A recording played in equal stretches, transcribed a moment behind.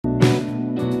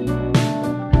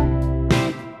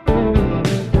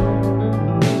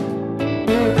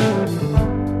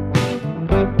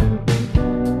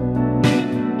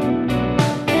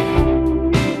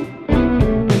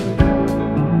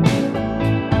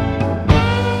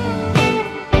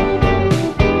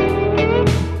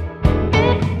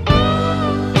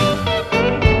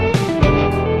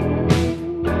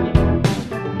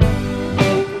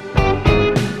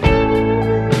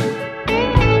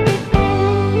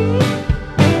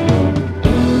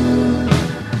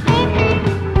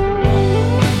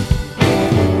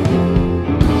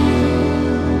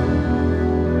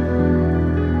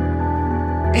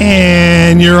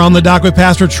on the Dock with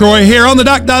Pastor Troy here on the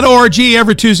dock.org.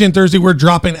 Every Tuesday and Thursday, we're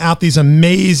dropping out these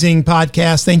amazing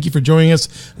podcasts. Thank you for joining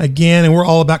us again. And we're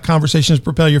all about conversations to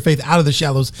propel your faith out of the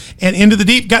shallows and into the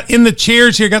deep. Got in the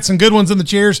chairs here. Got some good ones in the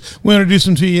chairs. We'll introduce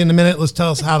them to you in a minute. Let's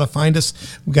tell us how to find us.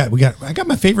 I got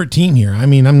my favorite team here. I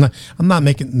mean, I'm not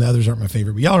making the others aren't my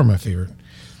favorite, but y'all are my favorite.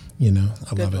 You know,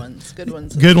 I love it. Good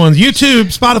ones. YouTube,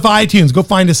 Spotify, iTunes. Go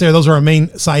find us there. Those are our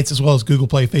main sites, as well as Google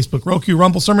Play, Facebook, Roku,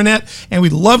 Rumble, Sermonette. And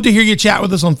we'd love to hear you chat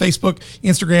with us on Facebook,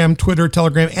 Instagram, Twitter,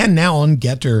 Telegram, and now on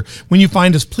Getter. When you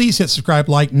find us, please hit subscribe,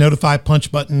 like, notify,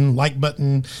 punch button, like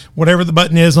button, whatever the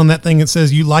button is on that thing that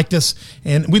says you liked us.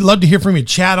 And we'd love to hear from you.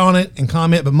 Chat on it and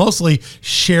comment, but mostly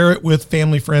share it with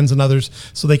family, friends, and others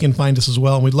so they can find us as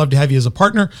well. And we'd love to have you as a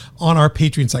partner on our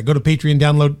Patreon site. Go to Patreon,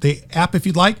 download the app if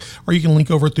you'd like, or you can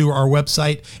link over through our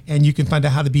website and you can find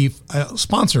out how to be a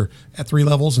sponsor at 3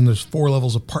 levels, and there's 4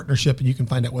 levels of partnership, and you can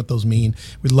find out what those mean.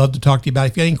 We'd love to talk to you about it.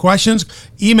 If you have any questions,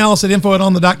 email us at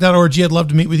info@onthedock.org. I'd love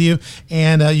to meet with you.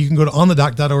 And you can go to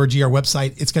onthedock.org, our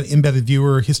website. It's got an embedded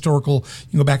viewer, historical. You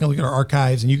can go back and look at our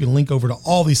archives, and you can link over to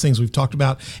all these things we've talked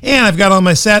about. And I've got on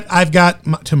my set,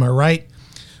 to my right,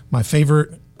 my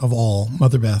favorite of all,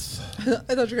 Mother Beth.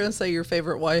 I thought you were going to say your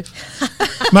favorite wife.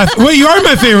 Well, you are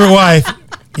my favorite wife.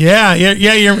 Yeah.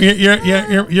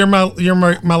 You're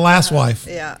my last wife.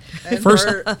 Yeah. And First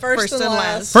and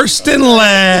last. First and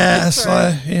last.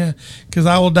 Right. Yeah, because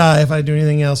I will die if I do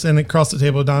anything else. And across the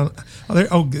table, Don.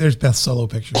 There's Beth's solo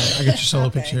picture. I got your solo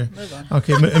picture. Move on.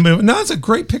 Okay, move. No, it's a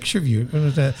great picture of you.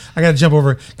 I got to jump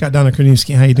over. Got Donna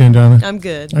Korniewski. How you doing, Donna? I'm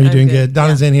good. Are you doing good?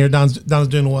 Donna's in here. Donna's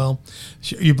doing well.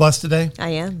 Are you blessed today?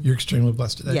 I am. You're extremely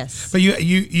blessed today. Yes. But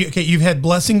you've had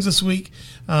blessings this week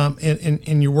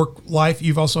in your work life.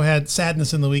 You've also had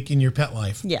sadness in the week in your pet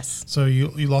life. Yes. So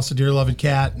you lost a dear loved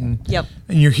cat, and Yep.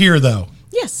 And you're here though.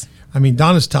 Yes. I mean,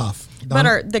 Donna's tough.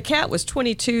 But the cat was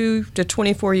 22 to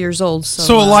 24 years old.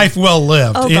 So a life well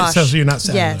lived. Oh, gosh. So you're not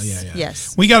sad. Yes. Yeah.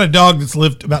 Yes. We got a dog that's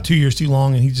lived about 2 years too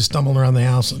long, and he's just stumbling around the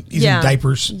house. And he's in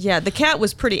diapers. Yeah, the cat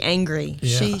was pretty angry.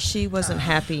 Yeah. She wasn't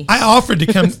happy. I offered to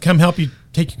come help you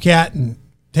take your cat and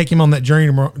take him on that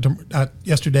journey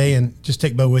yesterday, and just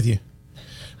take Bo with you.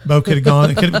 Bo could have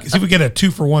gone. See if we get a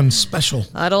 2-for-1 special.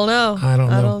 I don't know. I don't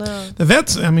know. The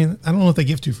vets, I don't know if they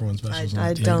give 2-for-1 specials.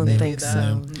 I don't think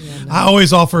so. Yeah, no. I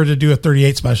always offer to do a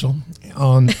 38 special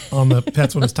on the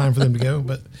pets when it's time for them to go.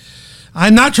 But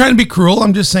I'm not trying to be cruel.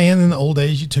 I'm just saying in the old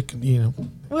days you took,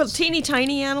 Well, teeny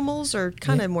tiny animals are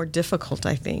kind of more difficult,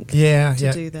 I think.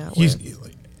 to do that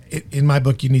with. In my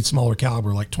book, you need smaller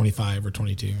caliber, like 25 or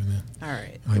 22. All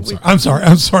right. I'm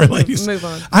sorry, ladies. Move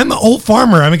on. I'm an old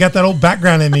farmer. I got that old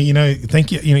background in me.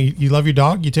 Thank you. You love your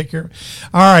dog. You take care of it.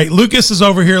 All right. Lucas is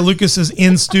over here. Lucas is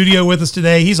in studio with us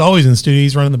today. He's always in studio.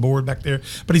 He's running the board back there.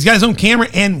 But he's got his own camera,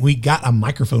 and we got a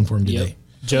microphone for him today. Yep.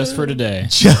 Just for today.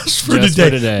 Just for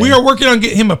today. We are working on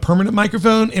getting him a permanent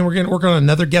microphone, and we're going to work on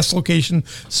another guest location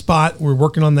spot. We're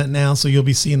working on that now, so you'll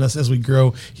be seeing us as we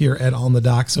grow here at On the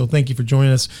Dock. So thank you for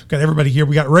joining us. We've got everybody here.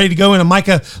 We got ready to go into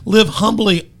Micah Live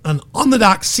Humbly on the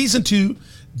Dock Season 2.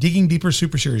 Digging Deeper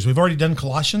Super Series. We've already done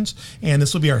Colossians, and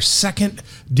this will be our second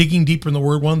Digging Deeper in the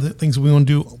Word. One of the things we want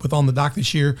to do with On the Dock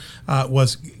this year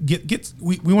was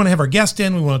we want to have our guests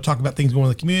in. We want to talk about things going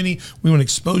on in the community. We want to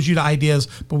expose you to ideas,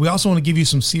 but we also want to give you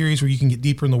some series where you can get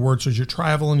deeper in the Word. So as you're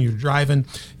traveling, you're driving,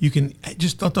 you can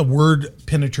just let the Word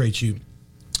penetrate you.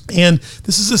 And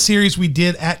this is a series we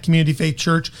did at Community Faith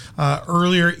Church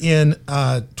earlier in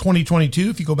 2022.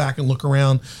 If you go back and look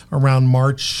around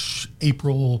March,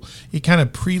 April, it kind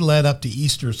of pre-led up to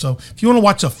Easter. So if you want to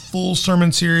watch a full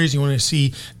sermon series, you want to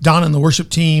see Don and the worship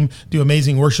team do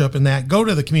amazing worship in that, go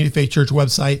to the Community Faith Church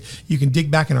website. You can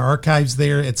dig back in our archives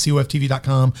there at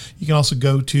coftv.com. You can also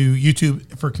go to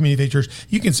YouTube for Community Faith Church.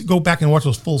 You can go back and watch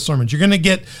those full sermons. You're going to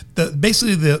get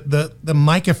basically the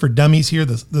Micah for Dummies here,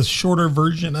 the shorter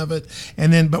version of it.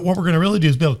 But what we're going to really do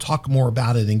is be able to talk more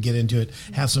about it and get into it,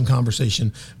 have some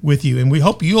conversation with you. And we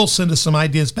hope you'll send us some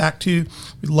ideas back too.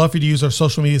 We'd love for you to use our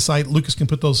social media site. Lucas can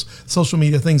put those social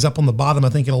media things up on the bottom, I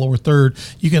think in the lower third.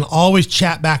 You can always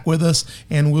chat back with us,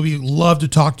 and we'll love to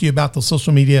talk to you about the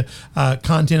social media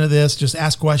content of this. Just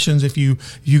ask questions. If you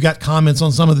got comments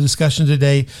on some of the discussion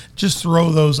today, just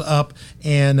throw those up,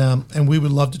 and we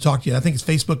would love to talk to you. I think it's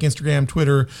Facebook, Instagram,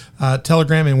 Twitter,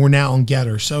 Telegram, and we're now on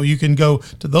Getter. So you can go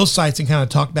to those sites and kind of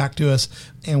talk back to us,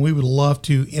 and we would love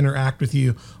to interact with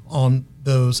you on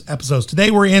those episodes.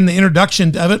 Today we're in the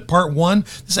introduction of it, part 1.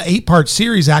 This is an 8-part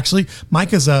series, actually.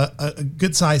 Micah's a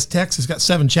good-sized text. It's got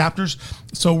 7 chapters.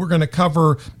 So we're going to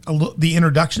cover the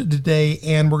introduction today,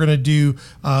 and we're going to do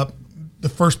the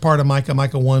first part of Micah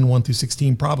 1 through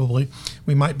 16 probably.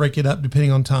 We might break it up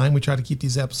depending on time. We try to keep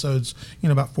these episodes,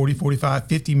 about 40, 45,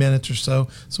 50 minutes or so.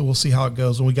 So we'll see how it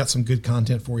goes. And we got some good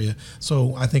content for you.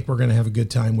 So I think we're going to have a good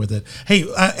time with it. Hey,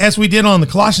 as we did on the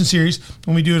Colossians series,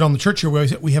 when we do it on the church here,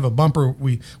 we have a bumper.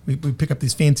 We pick up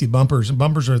these fancy bumpers. And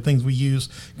bumpers are things we use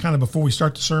kind of before we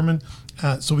start the sermon.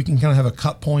 So we can kind of have a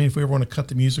cut point if we ever want to cut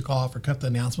the music off or cut the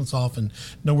announcements off and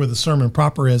know where the sermon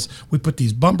proper is. We put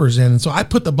these bumpers in. And so I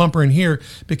put the bumper in here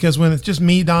because when it's just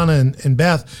me, Donna, and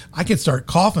Beth, I can start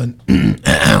coughing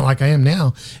like I am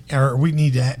now. Or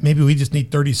maybe we just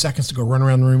need 30 seconds to go run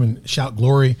around the room and shout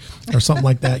glory or something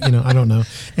like that. I don't know.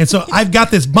 And so I've got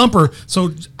this bumper.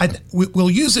 So we'll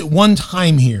use it one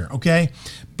time here, okay?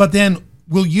 But then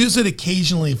we'll use it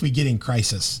occasionally if we get in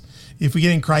crisis. If we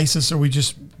get in crisis or we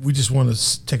just want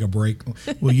to take a break,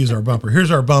 we'll use our bumper.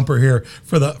 Here's our bumper here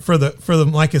for the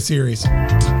Micah series.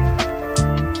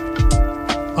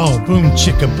 Oh, boom,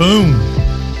 chicka boom.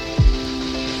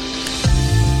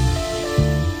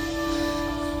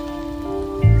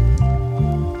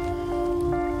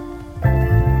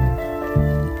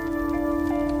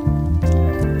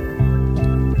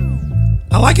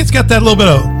 I like it's got that little bit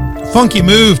of funky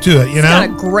move to it, It's got a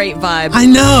great vibe. I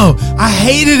know. I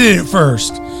hated it at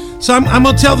first. So I'm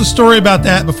going to tell the story about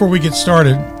that before we get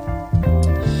started.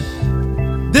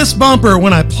 This bumper,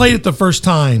 when I played it the first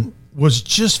time, was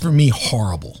just for me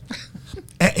horrible.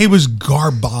 It was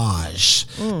garbage.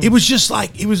 It was just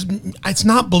like, it's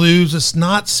not blues. It's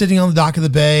not Sitting on the Dock of the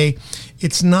Bay.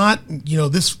 It's not,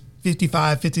 this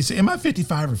 55, 56. Am I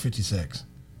 55 or 56?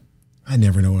 I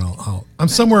never know what I'm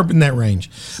somewhere in that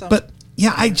range. But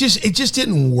yeah, it just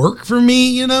didn't work for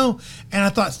me, and I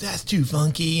thought that's too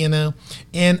funky, and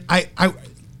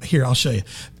here, I'll show you.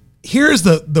 Here's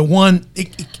the one,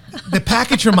 the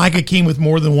package from Micah came with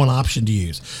more than one option to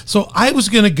use. So I was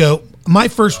going to go, my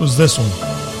first was this one.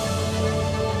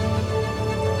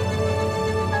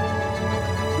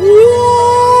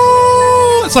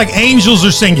 Woo! It's like angels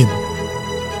are singing.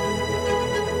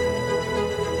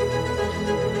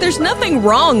 There's nothing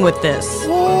wrong with this.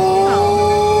 You're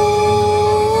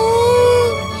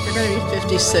going to be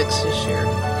 56 this year.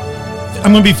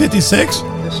 I'm going to be 56?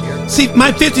 This year. See,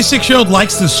 my 56-year-old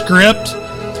likes the script.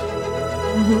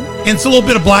 And it's a little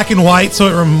bit of black and white, so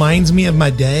it reminds me of my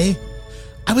day.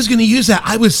 I was going to use that.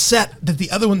 I was set that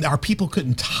the other one, our people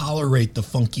couldn't tolerate the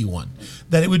funky one,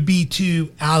 that it would be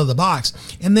too out of the box.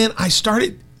 And then I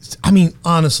started...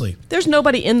 honestly, there's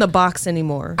nobody in the box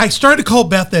anymore. I started to call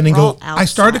Beth in and go. I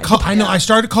started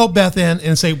to call Beth in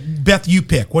and say, Beth, you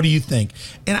pick. What do you think?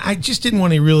 And I just didn't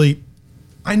want to really.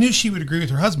 I knew she would agree with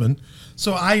her husband,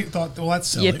 so I thought, well, that's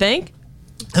silly. You think?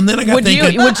 And then I got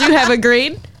thinking. Would you have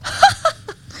agreed?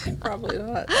 Probably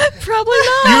not. Probably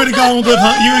not. You would have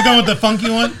gone with the funky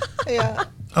one. Yeah.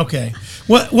 Okay.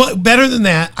 Well, better than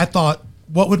that, I thought.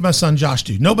 What would my son Josh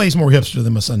do? Nobody's more hipster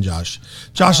than my son Josh.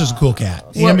 Josh is a cool cat.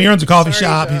 He owns a coffee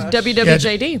shop. He's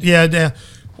WWJD. Yeah.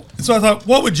 So I thought,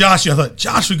 what would Josh do? I thought,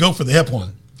 Josh would go for the hip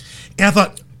one. And I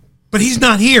thought, but he's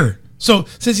not here. So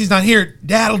since he's not here,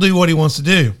 Dad will do what he wants to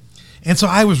do. And so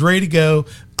I was ready to go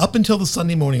up until the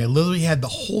Sunday morning. I literally had the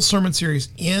whole sermon series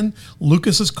in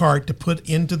Lucas's cart to put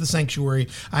into the sanctuary.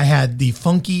 I had the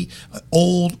funky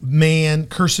old man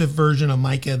cursive version of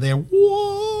Micah there.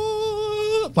 Whoa!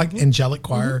 Like angelic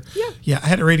choir. Yeah, I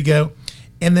had it ready to go.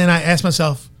 And then I asked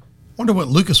myself, wonder what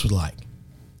Lucas would like.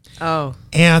 Oh.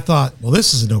 And I thought, well,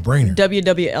 this is a no-brainer.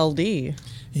 WWLD.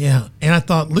 Yeah. And I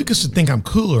thought Lucas would think I'm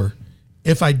cooler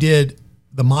if I did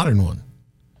the modern one.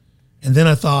 And then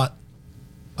I thought,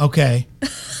 okay,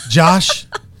 Josh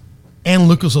and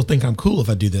Lucas will think I'm cool if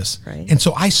I do this. Right. And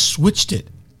so I switched it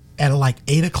at like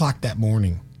 8 o'clock that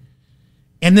morning.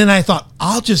 And then I thought,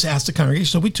 I'll just ask the congregation.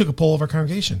 So we took a poll of our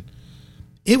congregation.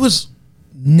 It was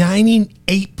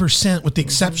 98% with the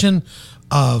exception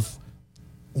of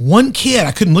one kid.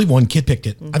 I couldn't believe one kid picked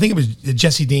it. I think it was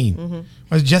Jesse Dean.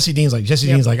 Jesse Dean's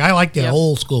like, I like the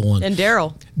old school one. And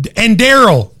Daryl.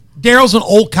 Daryl's an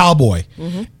old cowboy.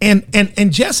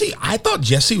 And Jesse, I thought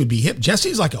Jesse would be hip.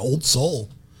 Jesse's like an old soul.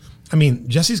 I mean,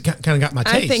 Jesse's kind of got my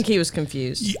taste. I think he was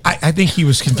confused. I think he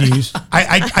was confused.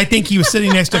 I think he was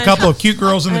sitting next to a couple of cute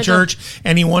girls in the church,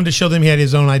 and he wanted to show them he had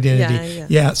his own identity.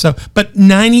 Yeah. So, but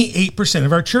 98%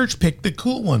 of our church picked the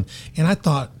cool one, and I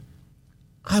thought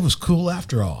I was cool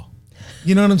after all.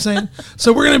 You know what I'm saying?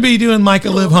 So we're going to be doing Micah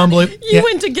Live Humbly. You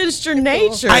went against your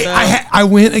nature. I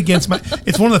went against my.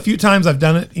 It's one of the few times I've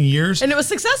done it in years, and it was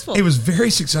successful. It was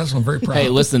very successful. I'm very proud. Hey,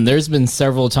 listen, there's been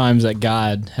several times that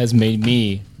God has made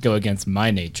me go against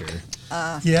my nature.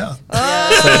 Yeah.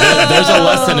 So there's a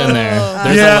lesson in there.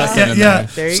 There's a lesson in there.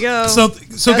 There you go. So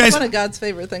That's guys, one of God's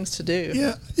favorite things to do.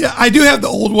 yeah. I do have the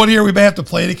old one here. We may have to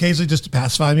play it occasionally just to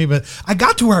pacify me, but I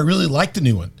got to where I really like the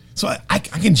new one, so I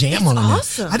can jam on it.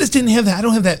 Awesome. I just didn't have that. I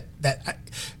don't have that.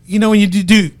 When you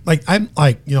do like I'm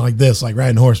like like this, like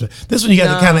riding a horse. But this one you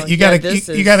got to kind of you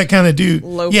got to kind of do.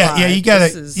 Lo-fi. You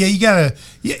got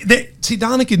to see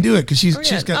Donna can do it because she's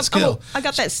got skill. I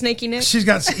got that snaky neck. She's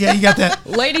got you got that.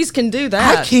 Ladies can do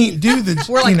that. I can't do the.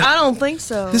 We're like, I don't think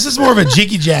so. This is more of a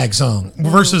jiggy jag song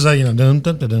versus a dun dun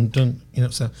dun dun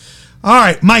dun. So. All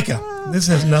right, Micah, this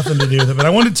has nothing to do with it, but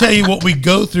I want to tell you what we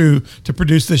go through to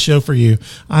produce this show for you.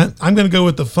 I'm going to go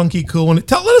with the funky, cool one.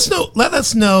 Let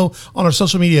us know on our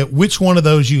social media which one of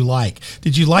those you like.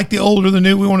 Did you like the old or the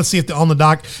new? We want to see if the On the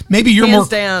Dock. Maybe you're Hands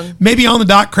down. Maybe On the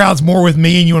Dock crowd's more with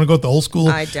me, and you want to go with the old school.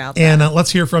 I doubt that. And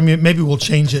let's hear from you. Maybe we'll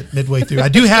change it midway through. I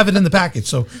do have it in the package,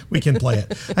 so we can play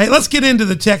it. Hey, let's get into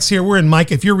the text here. We're in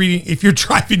Micah. If you're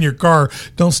driving your car,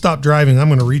 don't stop driving. I'm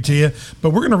going to read to you,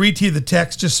 but we're going to read to you the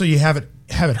text just so you have it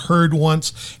heard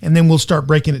once, and then we'll start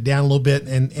breaking it down a little bit,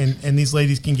 and these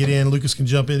ladies can get in. Lucas can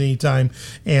jump in anytime,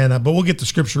 but we'll get the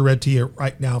scripture read to you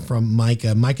right now from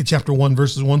Micah chapter 1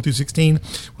 verses 1 through 16.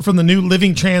 We're from the New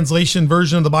Living Translation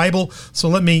version of the Bible, so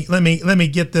let me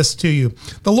get this to you.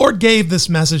 The Lord gave this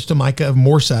message to Micah of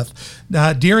Morseth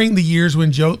during the years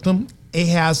when Jotham,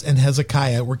 Ahaz, and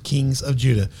Hezekiah were kings of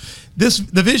Judah.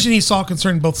 The vision he saw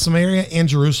concerning both Samaria and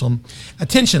Jerusalem.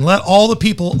 Attention, let all the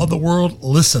people of the world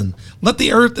listen. Let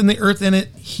the earth and the earth in it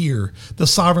hear. The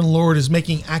sovereign Lord is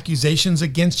making accusations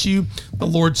against you. The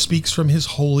Lord speaks from his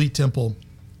holy temple.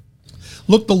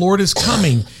 Look, the Lord is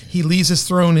coming. He leaves his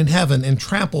throne in heaven and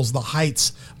tramples the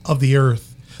heights of the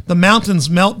earth. The mountains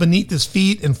melt beneath his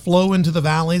feet and flow into the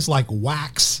valleys like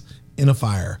wax in a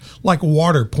fire, like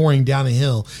water pouring down a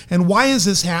hill. And why is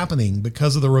this happening?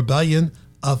 Because of the rebellion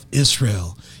of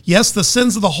Israel. Yes, the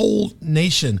sins of the whole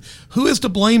nation. Who is to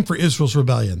blame for Israel's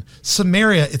rebellion?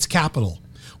 Samaria, its capital.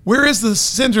 Where is the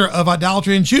center of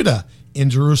idolatry in Judah?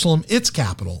 In Jerusalem, its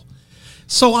capital.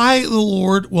 So I, the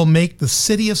Lord, will make the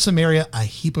city of Samaria a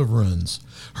heap of ruins.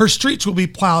 Her streets will be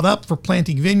plowed up for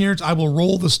planting vineyards. I will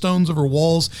roll the stones of her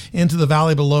walls into the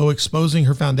valley below, exposing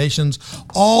her foundations.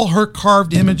 All her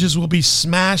carved images will be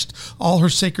smashed. All her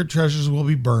sacred treasures will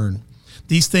be burned.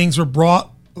 These things were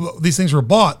bought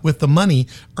with the money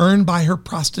earned by her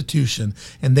prostitution,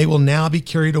 and they will now be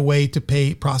carried away to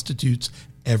pay prostitutes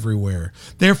everywhere.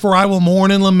 Therefore, I will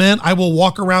mourn and lament. I will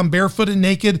walk around barefoot and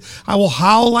naked. I will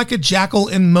howl like a jackal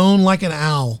and moan like an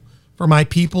owl, for my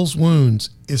people's wounds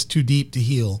is too deep to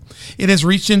heal. It has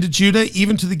reached into Judah,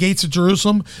 even to the gates of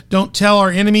Jerusalem. Don't tell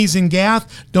our enemies in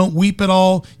Gath. Don't weep at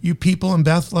all, you people in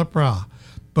Beth Leprah,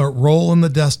 but roll in the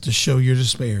dust to show your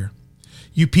despair.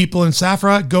 You people in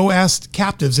Sapphira, go ask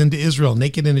captives into Israel,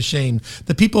 naked and ashamed.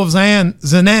 The people of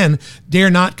Zanan dare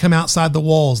not come outside the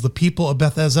walls. The people of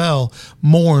Beth Ezel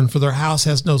mourn, for their house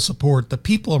has no support. The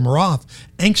people of Marath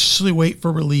anxiously wait for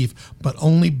relief, but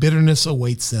only bitterness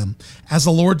awaits them, as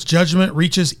the Lord's judgment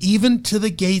reaches even to the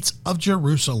gates of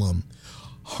Jerusalem.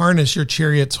 Harness your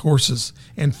chariots' horses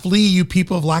and flee, you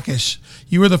people of Lachish.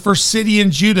 You were the first city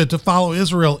in Judah to follow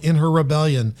Israel in her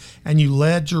rebellion, and you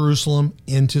led Jerusalem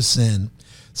into sin.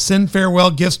 Send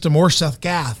farewell gifts to Morseth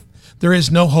Gath. There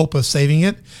is no hope of saving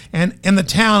it. And the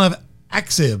town of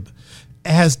Akzib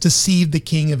has deceived the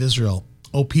king of Israel.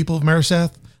 O people of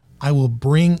Morseth, I will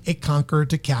bring a conqueror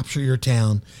to capture your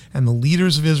town, and the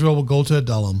leaders of Israel will go to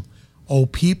Adullam. O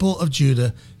people of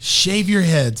Judah, shave your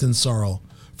heads in sorrow,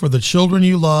 for the children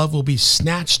you love will be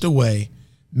snatched away.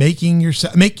 Make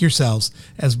yourselves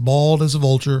as bald as a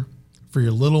vulture, for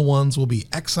your little ones will be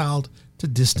exiled to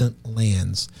distant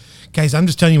lands. Guys, I'm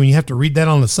just telling you, when you have to read that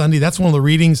on a Sunday, that's one of the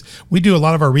readings. We do a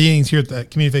lot of our readings here at the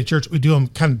Community Faith Church. We do them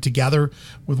kind of together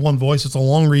with one voice. It's a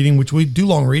long reading, which we do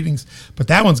long readings. But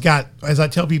that one's got, as I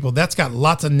tell people, that's got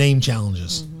lots of name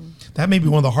challenges. Mm-hmm. That may be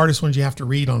one of the hardest ones you have to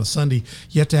read on a Sunday.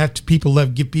 You have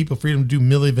to give people freedom to do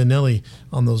Milli Vanilli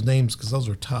on those names, because those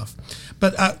are tough.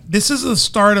 But this is the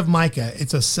start of Micah.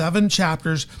 It's a 7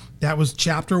 chapters. That was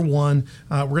chapter 1.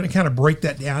 We're going to kind of break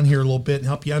that down here a little bit and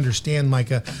help you understand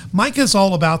Micah. Micah is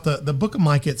all about, the book of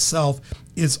Micah itself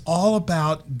is all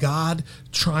about God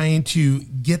trying to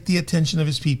get the attention of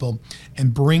his people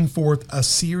and bring forth a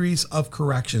series of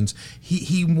corrections.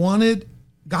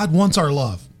 God wants our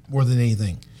love more than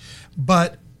anything.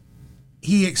 But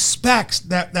he expects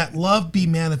that love be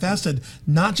manifested,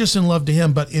 not just in love to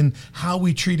him, but in how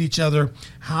we treat each other,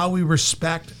 how we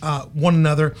respect one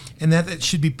another, and that it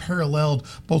should be paralleled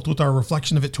both with our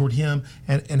reflection of it toward him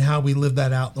and how we live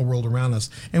that out in the world around us.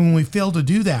 And when we fail to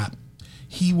do that,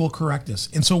 he will correct us.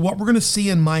 And so what we're going to see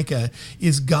in Micah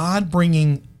is God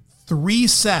bringing 3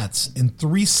 sets in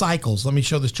 3 cycles. Let me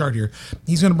show this chart here.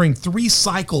 He's going to bring 3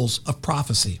 cycles of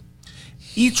prophecy.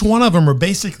 Each one of them are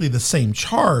basically the same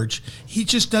charge. He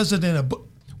just does it in a book.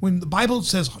 When the Bible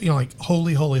says, like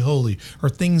holy, holy, holy, or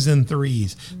things in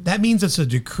threes, that means it's a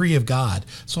decree of God.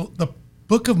 So the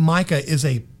book of Micah is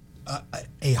a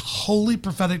holy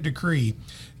prophetic decree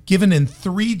given in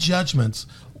 3 judgments,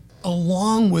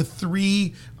 along with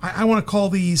 3, I want to call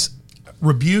these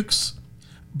rebukes,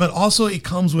 but also it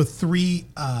comes with 3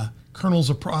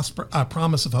 kernels of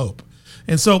promise of hope.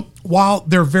 And so while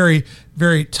they're very,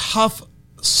 very tough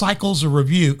cycles of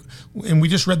rebuke, and we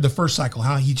just read the first cycle,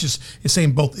 how he just is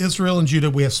saying both Israel and Judah,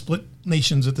 we have split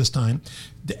nations at this time.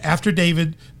 After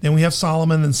David, then we have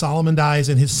Solomon, and Solomon dies,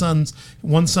 and his sons,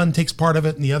 one son takes part of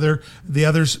it, and the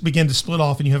others begin to split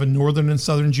off, and you have a northern and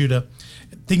southern Judah.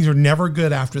 Things are never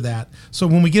good after that. So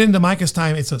when we get into Micah's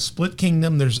time, it's a split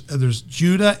kingdom. There's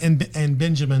Judah and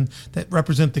Benjamin that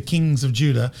represent the kings of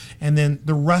Judah, and then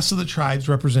the rest of the tribes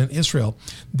represent Israel.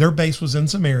 Their base was in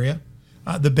Samaria.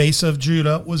 The base of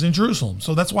Judah was in Jerusalem.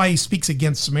 So that's why he speaks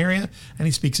against Samaria and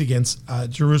he speaks against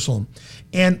Jerusalem.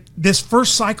 And this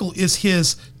first cycle is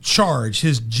his charge,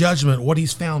 his judgment, what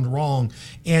he's found wrong.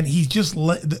 And he's just,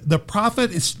 the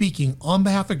prophet is speaking on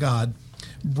behalf of God,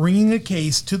 bringing a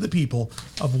case to the people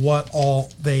of what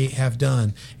all they have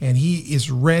done. And he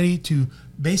is ready to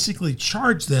basically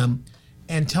charge them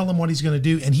and tell them what he's going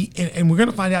to do. And we're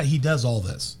going to find out he does all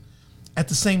this. At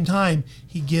the same time,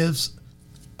 he gives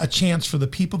a chance for the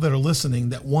people that are listening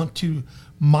that want to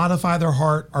modify their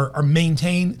heart or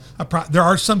maintain there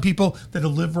are some people that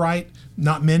will live right,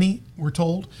 not many, we're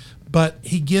told, but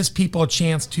he gives people a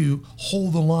chance to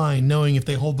hold the line, knowing if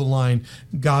they hold the line,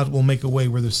 God will make a way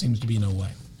where there seems to be no way.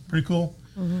 Pretty cool?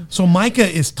 Mm-hmm. So Micah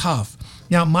is tough.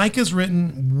 Now, Micah's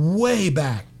written way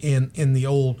back in the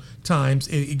old times.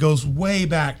 It goes way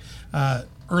back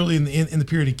early in the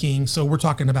period of Kings. So we're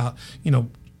talking about,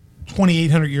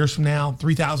 2,800 years from now,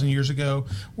 3,000 years ago,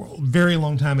 very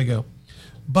long time ago.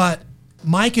 But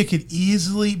Micah could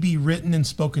easily be written and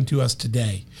spoken to us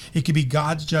today. It could be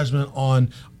God's judgment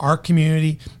on our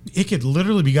community. It could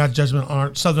literally be God's judgment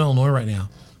on Southern Illinois right now.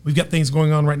 We've got things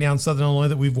going on right now in Southern Illinois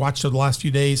that we've watched over the last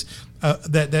few days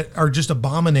that are just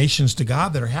abominations to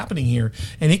God that are happening here.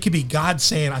 And it could be God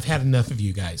saying, I've had enough of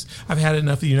you guys. I've had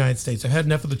enough of the United States. I've had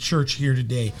enough of the church here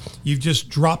today. You've just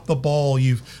dropped the ball.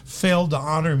 You've failed to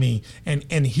honor me.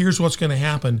 And here's what's going to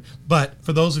happen. But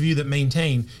for those of you that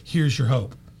maintain, here's your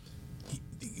hope.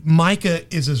 Micah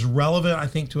is as relevant, I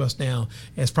think, to us now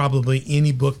as probably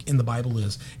any book in the Bible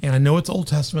is. And I know it's Old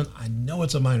Testament. I know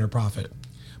it's a minor prophet.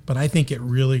 But I think it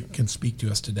really can speak to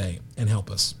us today and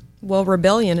help us. Well,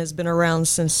 rebellion has been around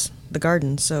since the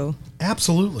garden, so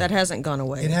absolutely that hasn't gone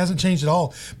away. It hasn't changed at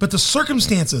all. But the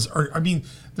circumstances are,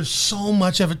 there's so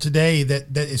much of it today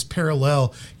that is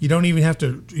parallel. You don't even have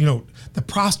to, the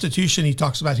prostitution he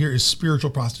talks about here is spiritual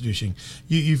prostitution.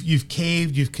 You've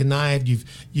caved, you've connived,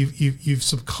 you've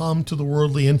succumbed to the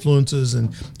worldly influences,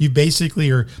 and you basically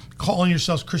are calling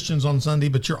yourselves Christians on Sunday,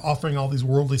 but you're offering all these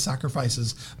worldly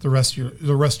sacrifices the rest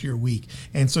of your week.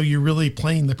 And so you're really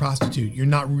playing the prostitute. You're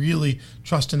not really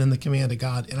trusting in the command of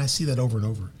God. And I see that over and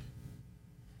over.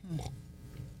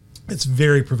 It's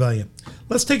very prevalent.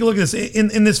 Let's take a look at this.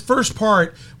 In this first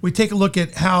part, we take a look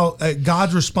at how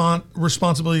God's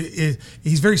responsibility is.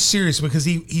 He's very serious because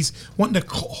he's wanting to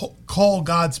call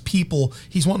God's people.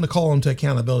 He's wanting to call them to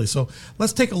accountability. So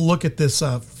let's take a look at this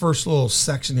first little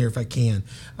section here, if I can,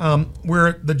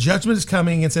 where the judgment is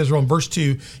coming against Israel. In verse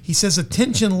 2, he says,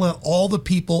 "Attention, let all the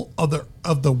people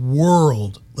of the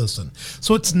world listen."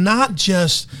 So it's not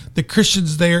just the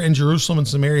Christians there in Jerusalem and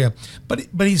Samaria, but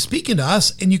he's speaking to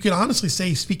us, and you could honestly say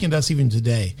he's speaking to us even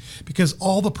today, because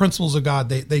all the principles of God,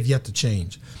 they've yet to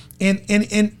change. And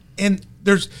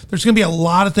there's going to be a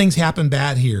lot of things happen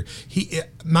bad here.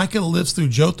 Micah lives through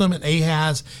Jotham and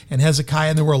Ahaz and Hezekiah,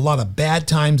 and there were a lot of bad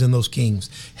times in those kings.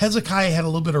 Hezekiah had a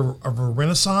little bit of a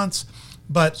renaissance,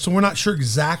 so we're not sure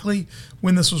exactly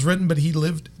when this was written, but he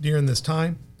lived during this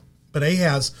time. But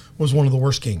Ahaz was one of the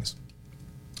worst kings.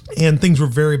 And things were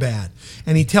very bad.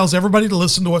 And he tells everybody to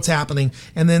listen to what's happening.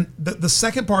 And then the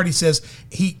second part,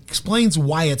 he explains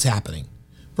why it's happening.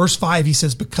 Verse 5, he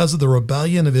says, because of the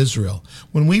rebellion of Israel.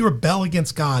 When we rebel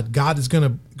against God, God is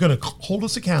going to hold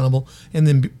us accountable and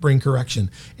then bring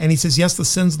correction. And he says, yes, the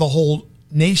sins of the whole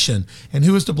nation. And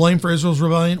who is to blame for Israel's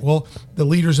rebellion? Well, the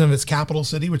leaders of its capital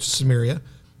city, which is Samaria.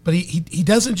 But he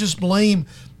doesn't just blame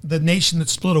the nation that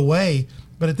split away.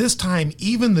 But at this time,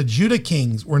 even the Judah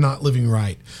kings were not living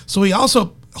right. So he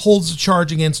also holds a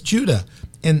charge against Judah.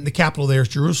 and the capital there is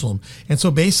Jerusalem. And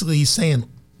so basically he's saying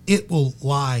it will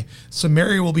lie.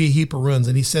 Samaria will be a heap of ruins.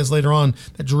 And he says later on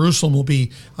that Jerusalem will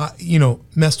be,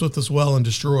 messed with as well and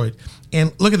destroyed.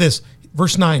 And look at this,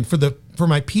 verse 9, for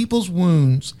my people's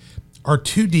wounds are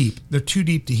too deep. They're too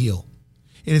deep to heal.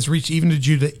 It has reached even to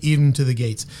Judah, even to the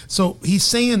gates. So he's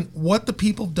saying what the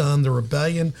people have done, the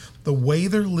rebellion, the way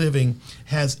they're living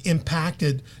has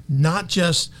impacted not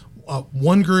just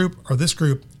one group or this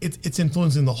group, it's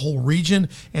influencing the whole region.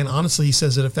 And honestly, he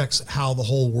says it affects how the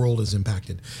whole world is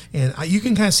impacted. And you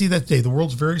can kind of see that today. The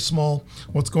world's very small.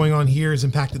 What's going on here has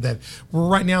impacted that. We're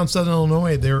right now in Southern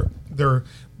Illinois. They're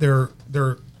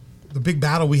the big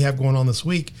battle we have going on this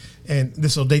week, and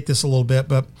this will date this a little bit,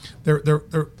 but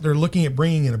they're looking at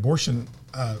bringing an abortion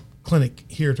clinic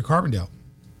here to Carbondale.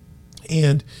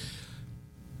 And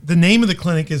the name of the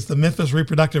clinic is the Memphis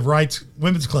Reproductive Rights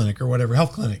Women's Clinic or whatever,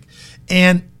 health clinic.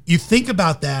 And you think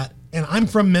about that, and I'm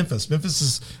from Memphis. Memphis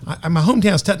is, my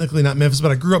hometown is technically not Memphis,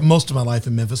 but I grew up most of my life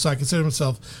in Memphis, so I consider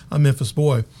myself a Memphis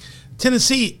boy.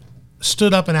 Tennessee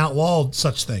stood up and outlawed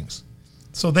such things.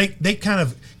 So they kind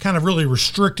of really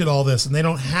restricted all this, and they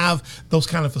don't have those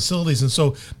kind of facilities. And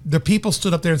so the people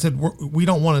stood up there and said, we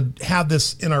don't want to have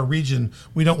this in our region.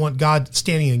 We don't want God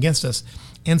standing against us.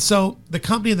 And so the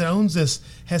company that owns this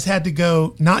has had to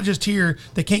go, not just here,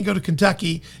 they can't go to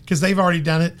Kentucky because they've already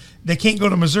done it. They can't go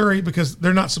to Missouri because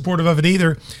they're not supportive of it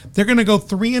either. They're going to go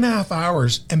 3.5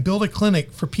 hours and build a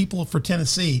clinic for people for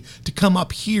Tennessee to come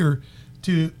up here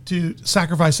to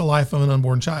sacrifice the life of an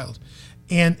unborn child.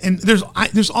 And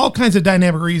there's all kinds of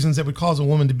dynamic reasons that would cause a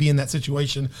woman to be in that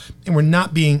situation. And I'm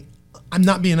not being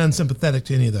unsympathetic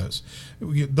to any of those.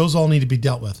 Those all need to be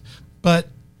dealt with. But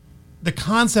the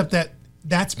concept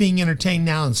that's being entertained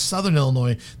now in Southern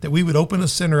Illinois, that we would open a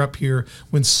center up here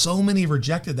when so many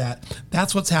rejected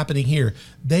that's what's happening here.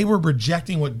 They were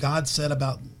rejecting what God said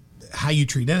about how you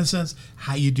treat innocents,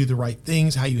 how you do the right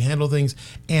things, how you handle things,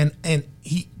 and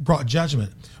he brought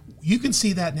judgment. You can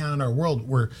see that now in our world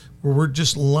where we're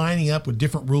just lining up with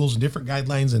different rules and different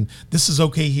guidelines, and this is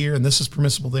okay here and this is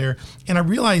permissible there. And I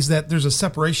realize that there's a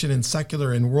separation in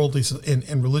secular and worldly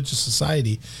and religious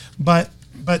society, but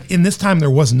in this time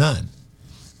there was none.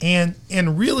 And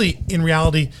really, in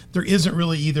reality, there isn't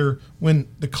really either when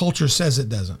the culture says it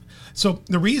doesn't. So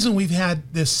the reason we've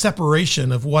had this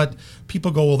separation of what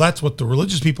people go, well, that's what the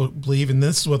religious people believe, and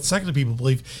this is what secular people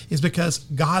believe, is because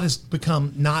God has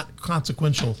become not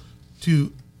consequential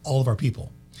to all of our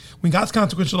people. When God's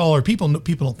consequential to all our people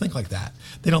don't think like that.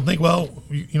 They don't think, well,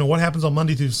 what happens on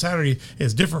Monday through Saturday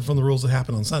is different from the rules that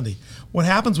happen on Sunday. What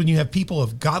happens when you have people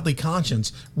of godly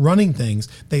conscience running things,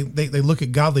 they look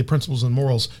at godly principles and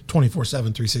morals 24/7,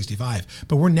 365.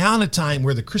 But we're now in a time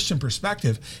where the Christian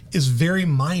perspective is very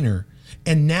minor.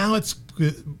 And now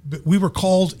we were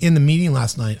called in the meeting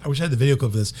last night. I wish I had the video clip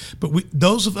of this. But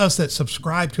those of us that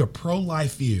subscribe to a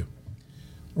pro-life view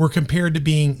were compared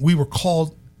to we were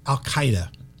called Al-Qaeda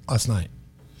last night.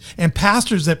 And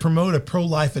pastors that promote a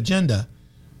pro-life agenda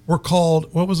were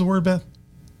called, what was the word, Beth?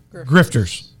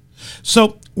 Grifters.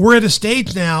 So we're at a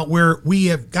stage now where we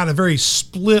have got a very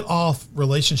split off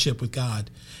relationship with God.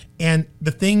 And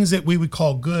the things that we would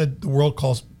call good, the world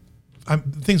calls,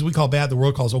 the things we call bad, the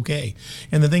world calls okay.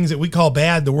 And the things that we call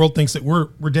bad, the world thinks that we're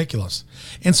ridiculous.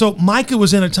 And so Micah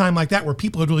was in a time like that where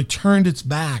people had really turned its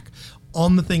back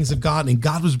on the things of God, and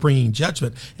God was bringing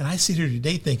judgment. And I sit here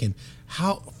today thinking,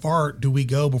 how far do we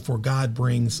go before God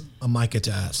brings a Micah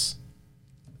to us?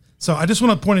 So I just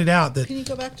want to point it out that. Can you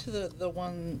go back to the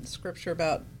one scripture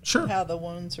about how the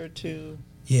wounds are too?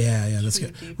 Yeah, that's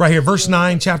good. Right here, verse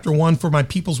 9, chapter 1, for my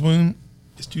people's wound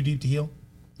is too deep to heal.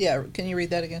 Yeah, can you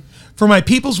read that again? For my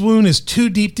people's wound is too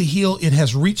deep to heal. It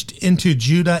has reached into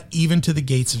Judah, even to the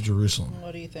gates of Jerusalem.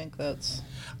 What do you think that's?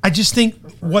 I just think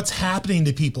what's happening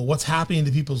to people, what's happening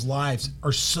to people's lives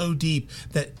are so deep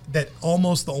that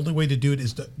almost the only way to do it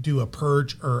is to do a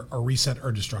purge or a reset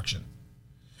or destruction.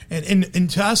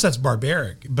 And to us, that's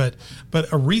barbaric. But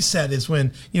a reset is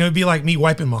when, it'd be like me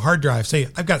wiping my hard drive. Say,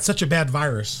 I've got such a bad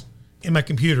virus in my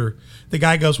computer. The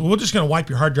guy goes, well, we're just going to wipe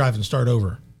your hard drive and start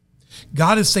over.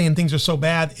 God is saying things are so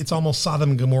bad, it's almost Sodom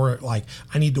and Gomorrah, like,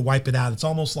 I need to wipe it out. It's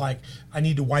almost like I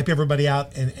need to wipe everybody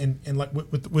out and like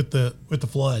with the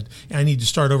flood, and I need to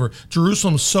start over.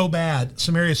 Jerusalem's so bad,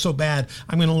 Samaria is so bad,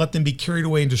 I'm going to let them be carried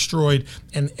away and destroyed,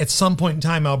 and at some point in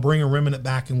time, I'll bring a remnant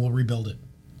back and we'll rebuild it.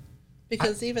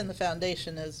 Because even the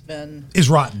foundation is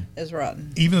rotten.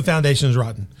 Even the foundation is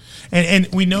rotten. And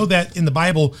we know that in the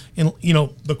Bible,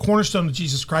 the cornerstone of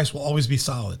Jesus Christ will always be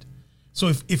solid. So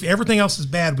if everything else is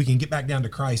bad, we can get back down to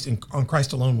Christ, and on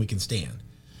Christ alone we can stand.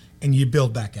 and you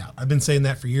build back out. I've been saying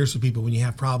that for years to people. When you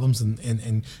have problems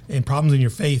and problems in your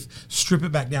faith, strip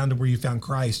it back down to where you found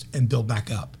Christ and build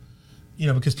back up.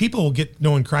 Because people will get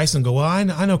knowing Christ and go, well,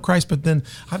 I know Christ, but then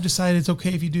I've decided it's okay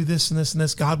if you do this and this and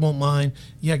this. God won't mind.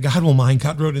 Yeah, God will mind.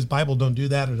 God wrote in his Bible, don't do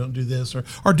that or don't do this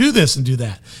or do this and do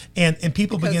that. And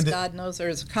people begin to... God knows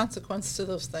there's a consequence to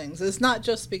those things. It's not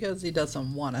just because he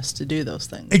doesn't want us to do those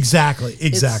things. Exactly.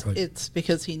 It's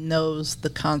because he knows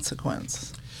the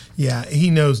consequence. Yeah,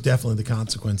 he knows definitely the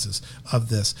consequences of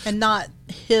this. And not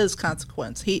his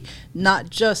consequence. Not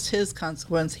just his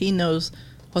consequence. He knows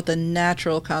what the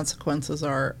natural consequences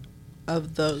are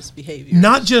of those behaviors.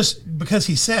 Not just because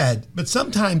he said, but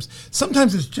sometimes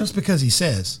it's just because he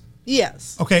says.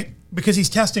 Yes. Okay, because he's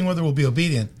testing whether we'll be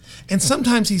obedient. And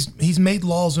sometimes he's made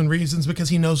laws and reasons because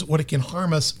he knows what it can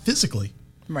harm us physically.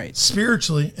 Right.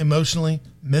 Spiritually, emotionally,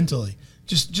 mentally.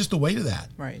 Just the weight of that.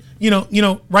 Right.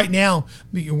 Right now,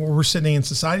 we're sitting in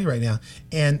society right now,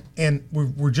 and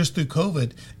we're just through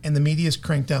COVID, and the media's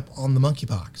cranked up on the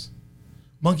monkeypox.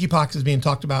 Monkeypox is being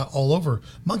talked about all over.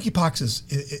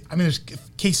 Monkeypox there's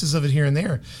cases of it here and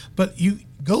there, but you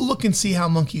go look and see how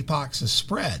monkeypox is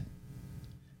spread.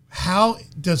 How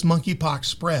does monkeypox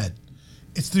spread?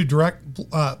 It's through direct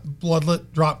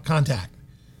bloodlet drop contact,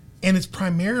 and it's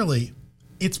primarily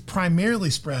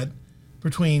spread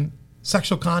between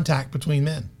sexual contact between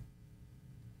men.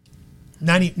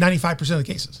 95% of the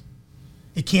cases.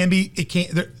 You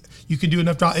can do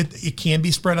enough drop. It can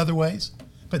be spread other ways.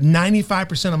 But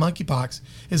 95% of monkeypox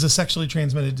is a sexually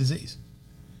transmitted disease.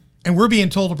 And we're being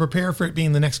told to prepare for it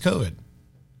being the next COVID.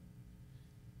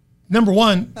 Number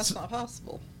one, that's not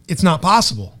possible. It's not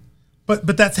possible.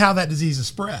 But that's how that disease is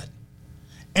spread.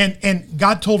 And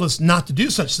God told us not to do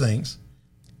such things.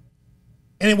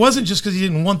 And it wasn't just because he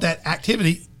didn't want that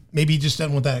activity. Maybe he just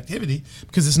doesn't want that activity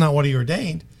because it's not what he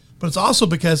ordained. But it's also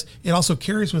because it also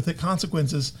carries with it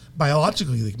consequences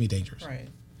biologically that can be dangerous. Right.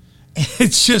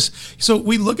 It's just, so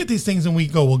we look at these things and we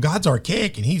go, well, God's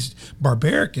archaic and he's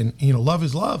barbaric and, love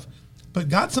is love. But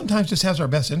God sometimes just has our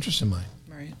best interest in mind.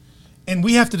 Right. And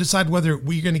we have to decide whether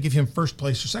we're going to give him first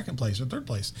place or second place or third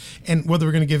place, and whether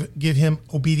we're going to give him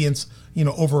obedience,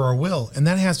 over our will. And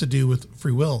that has to do with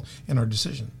free will and our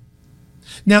decision.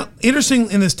 Now,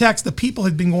 interesting in this text, the people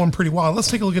had been going pretty wild.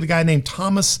 Let's take a look at a guy named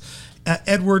Thomas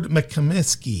Edward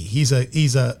McComiskey. He's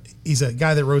a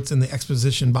guy that wrote in the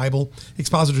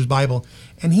Expositor's Bible,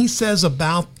 and he says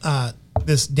about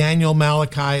this Daniel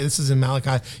Malachi. This is in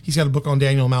Malachi. He's got a book on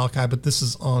Daniel Malachi, but this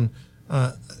is on.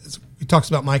 He talks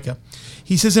about Micah.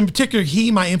 He says, in particular,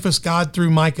 my infamous God through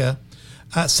Micah,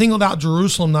 singled out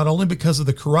Jerusalem not only because of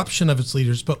the corruption of its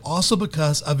leaders, but also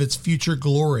because of its future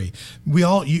glory.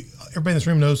 Everybody in this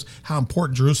room knows how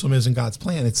important Jerusalem is in God's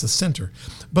plan. It's the center.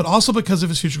 But also because of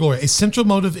his future glory, a central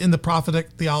motive in the prophetic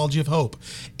theology of hope.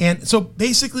 And so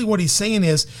basically what he's saying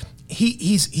is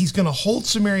he's going to hold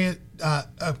Samaria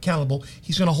accountable.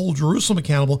 He's going to hold Jerusalem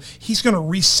accountable. He's going to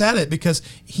reset it because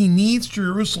he needs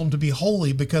Jerusalem to be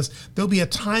holy, because there'll be a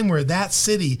time where that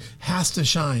city has to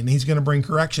shine. He's going to bring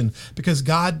correction because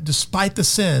God, despite the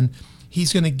sin,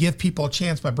 he's going to give people a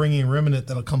chance by bringing a remnant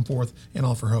that'll come forth and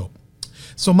offer hope.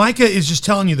 So Micah is just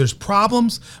telling you there's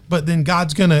problems, but then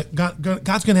God's gonna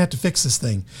have to fix this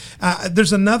thing.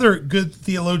 There's another good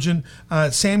theologian,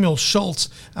 Samuel Schultz.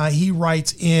 He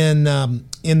writes in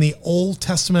the Old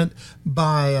Testament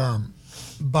by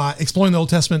Exploring the Old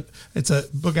Testament. It's a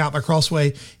book out by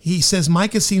Crossway. He says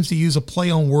Micah seems to use a play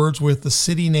on words with the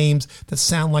city names that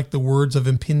sound like the words of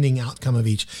impending outcome of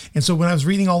each. And so when I was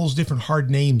reading all those different hard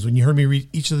names, when you heard me read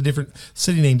each of the different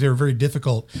city names, they were very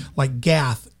difficult. Like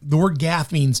Gath. The word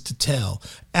Gath means to tell.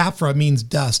 Aphra means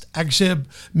dust. Agshib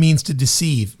means to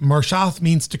deceive. Marshath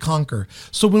means to conquer.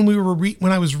 So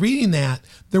when I was reading that,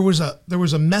 there was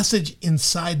a message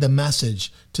inside the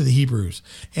message to the Hebrews,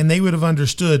 and they would have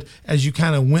understood as you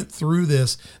kind of went through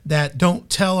this that don't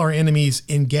tell our enemies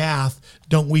in Gath,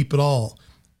 don't weep at all.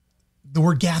 The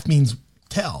word Gath means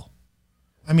tell.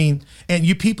 And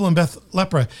you people in Beth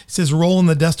Lepra, it says roll in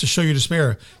the dust to show your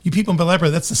despair. You people in Beth Lepra,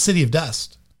 that's the city of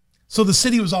dust. So the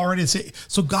city was already a city.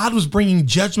 So God was bringing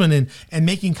judgment in and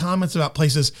making comments about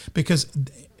places because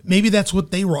maybe that's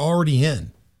what they were already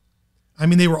in.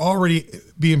 They were already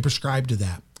being prescribed to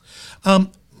that.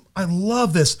 I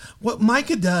love this. What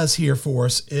Micah does here for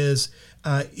us is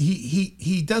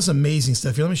he does amazing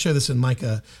stuff here. Let me show this in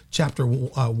Micah chapter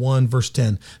 1, verse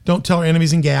 10. Don't tell our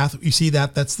enemies in Gath. You see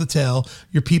that? That's the tell.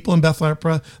 Your people in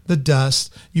Bethlehem, the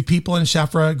dust. You people in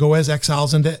Shaphrah go as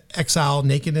exiles into exile,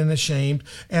 naked and ashamed.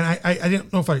 And I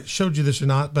didn't know if I showed you this or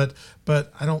not, but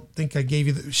I don't think I gave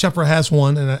you Shaphrah has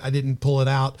one, and I didn't pull it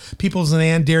out. People of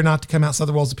Zanan dare not to come outside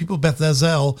the walls. The people of Beth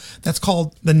Ezel, that's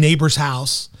called the neighbor's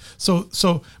house.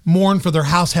 So mourn, for their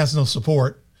house has no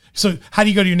support. So how do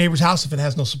you go to your neighbor's house if it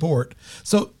has no support?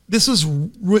 So this is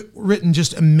written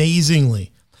just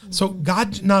amazingly. So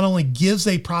God not only gives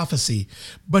a prophecy,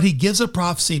 but he gives a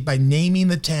prophecy by naming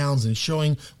the towns and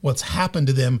showing what's happened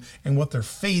to them and what their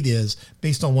fate is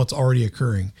based on what's already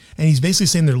occurring. And he's basically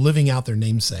saying they're living out their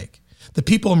namesake. The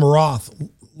people of Marath,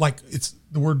 like it's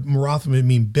the word Marath would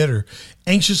mean bitter,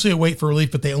 anxiously await for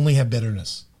relief, but they only have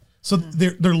bitterness. So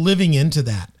they're living into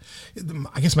that.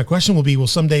 I guess my question will be, will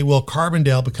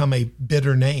Carbondale become a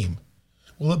bitter name?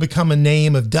 Will it become a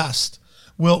name of dust?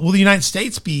 Will the United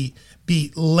States be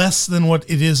less than what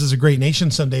it is as a great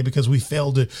nation someday because we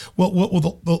failed to?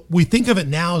 We think of it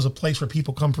now as a place where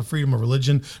people come for freedom of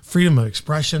religion, freedom of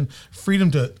expression,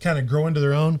 freedom to kind of grow into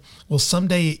their own. Well,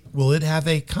 someday, will it have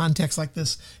a context like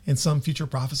this in some future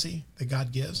prophecy that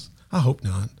God gives? I hope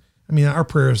not. I mean, our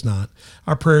prayer is not.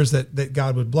 Our prayer is that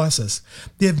God would bless us.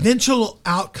 The eventual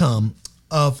outcome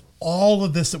of all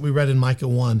of this that we read in Micah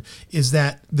 1 is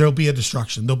that there'll be a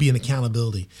destruction. There'll be an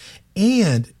accountability.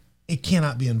 And it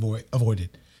cannot be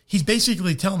avoided. He's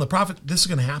basically telling the prophet this is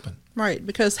going to happen. Right,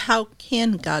 because how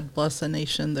can God bless a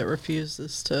nation that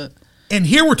refuses to? And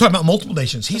here we're talking about multiple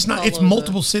nations. It's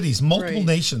multiple cities, multiple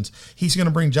nations. He's going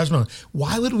to bring judgment on.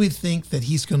 Why would we think that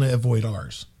he's going to avoid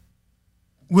ours?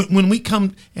 When we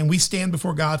come and we stand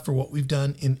before God for what we've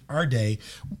done in our day,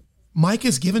 Micah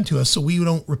is given to us so we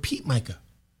don't repeat Micah.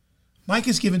 Micah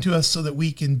is given to us so that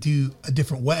we can do a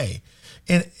different way.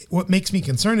 And what makes me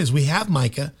concerned is we have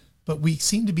Micah, but we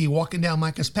seem to be walking down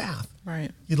Micah's path.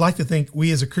 Right. You'd like to think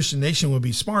we as a Christian nation would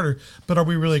be smarter, but are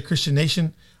we really a Christian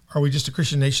nation? Are we just a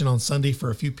Christian nation on Sunday for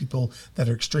a few people that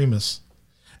are extremists?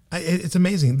 It's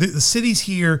amazing. The cities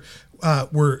here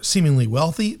were seemingly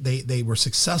wealthy. They were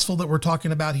successful that we're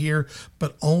talking about here,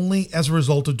 but only as a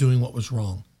result of doing what was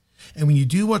wrong. And when you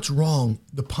do what's wrong,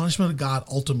 the punishment of God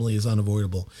ultimately is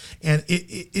unavoidable. And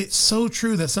it's so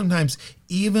true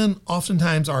that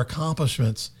oftentimes our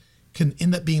accomplishments can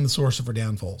end up being the source of our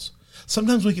downfalls.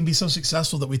 Sometimes we can be so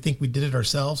successful that we think we did it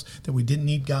ourselves, that we didn't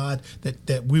need God,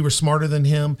 that we were smarter than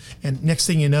him. And next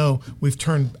thing you know, we've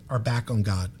turned our back on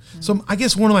God. Mm-hmm. So I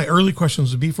guess one of my early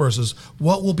questions would be for us is,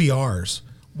 what will be ours?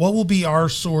 What will be our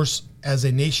source as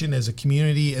a nation, as a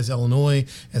community, as Illinois,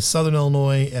 as Southern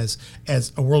Illinois, as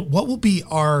a world? What will be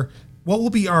our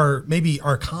maybe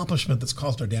our accomplishment that's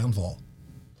caused our downfall?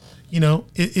 You know,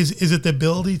 is it the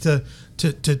ability to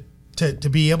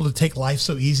be able to take life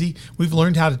so easy? We've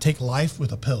learned how to take life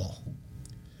with a pill.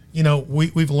 You know,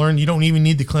 we've learned you don't even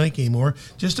need the clinic anymore.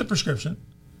 Just a prescription,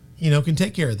 can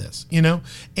take care of this,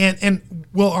 and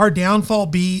will our downfall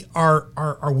be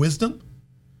our wisdom,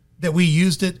 that we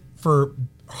used it for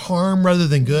harm rather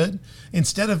than good,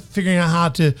 instead of figuring out how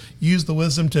to use the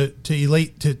wisdom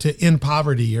to end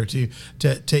poverty or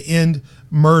to end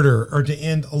murder or to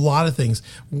end a lot of things.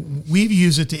 We've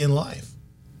used it to end life.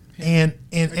 And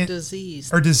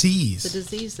disease. Or disease. The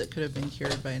disease that could have been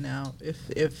cured by now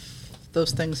if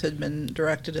those things had been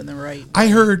directed in the right way. I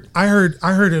heard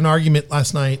an argument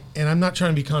last night, and I'm not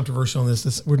trying to be controversial on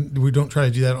this. We don't try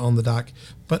to do that on the doc.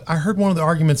 But I heard one of the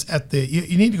arguments at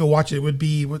you need to go watch it. It would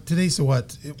be, today's the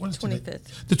what? What is 25th. Today?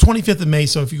 The 25th of May.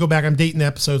 So if you go back, I'm dating the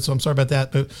episode, so I'm sorry about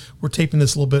that. But we're taping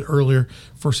this a little bit earlier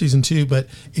for season 2. But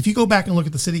if you go back and look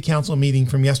at the city council meeting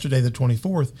from yesterday, the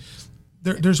 24th,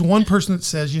 there's one person that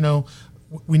says,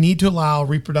 we need to allow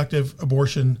reproductive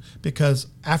abortion because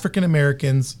African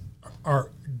Americans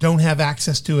don't have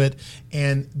access to it,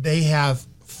 and they have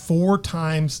 4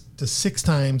 times to 6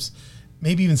 times,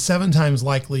 maybe even 7 times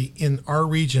likely in our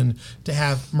region to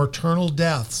have maternal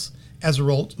deaths as a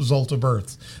result of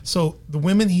births. So the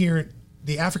women here,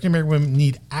 the African American women,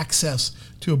 need access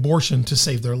to abortion to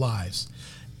save their lives.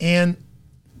 And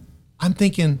I'm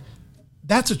thinking,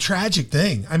 that's a tragic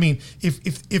thing. I mean,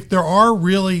 if there are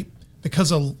really,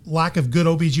 because of lack of good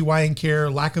OBGYN care,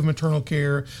 lack of maternal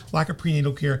care, lack of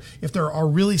prenatal care, if there are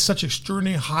really such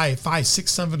extraordinary high 5,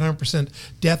 6, 700%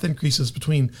 death increases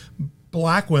between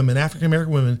black women, African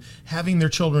American women having their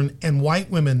children and white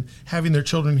women having their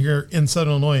children here in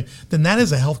Southern Illinois, then that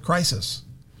is a health crisis.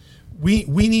 We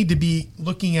need to be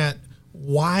looking at,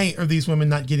 why are these women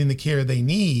not getting the care they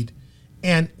need?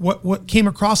 And what came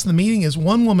across in the meeting is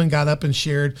one woman got up and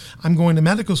shared, I'm going to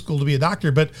medical school to be a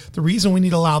doctor, but the reason we need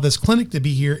to allow this clinic to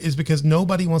be here is because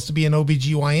nobody wants to be an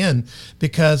OBGYN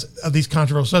because of these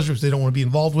controversial subjects. They don't want to be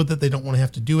involved with it. They don't want to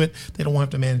have to do it. They don't want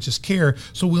to have to manage this care.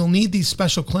 So we'll need these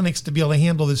special clinics to be able to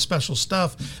handle this special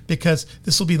stuff because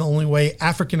this will be the only way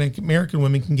African American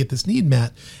women can get this need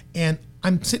met. And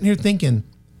I'm sitting here thinking,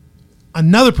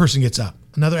 another person gets up,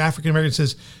 another African American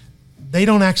says, they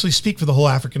don't actually speak for the whole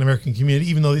African American community,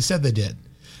 even though they said they did.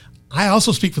 I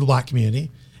also speak for the Black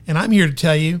community, and I'm here to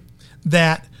tell you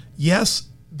that yes,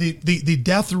 the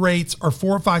death rates are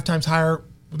 4 or 5 times higher.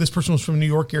 This person was from New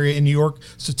York area. In New York,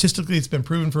 statistically, it's been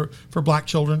proven for Black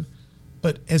children.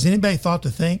 But has anybody thought to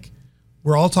think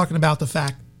we're all talking about the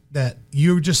fact that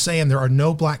you're just saying there are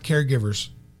no Black caregivers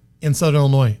in Southern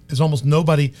Illinois? There's almost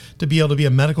nobody to be able to be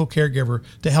a medical caregiver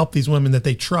to help these women that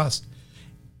they trust.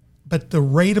 But the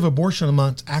rate of abortion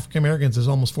amongst African Americans is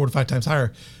almost 4 to 5 times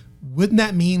higher. Wouldn't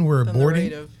that mean we're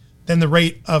aborting than the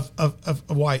rate of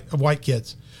white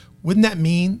kids? Wouldn't that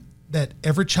mean that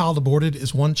every child aborted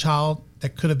is one child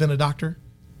that could have been a doctor,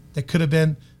 that could have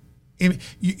been?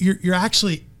 You're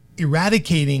actually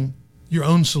eradicating your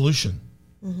own solution.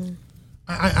 Mm-hmm.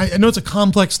 I know it's a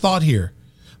complex thought here,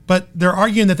 but they're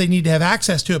arguing that they need to have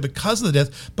access to it because of the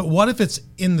death. But what if it's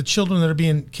in the children that are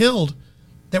being killed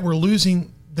that we're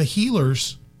losing the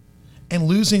healers and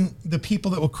losing the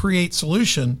people that will create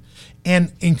solution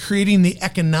and in creating the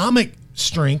economic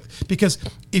strength? Because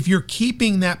if you're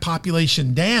keeping that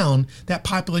population down, that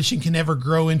population can never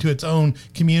grow into its own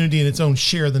community and its own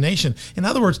share of the nation. In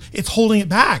other words, it's holding it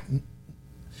back.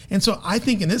 And so I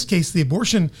think in this case, the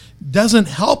abortion doesn't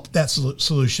help that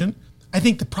solution. I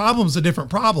think the problem is a different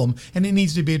problem, and it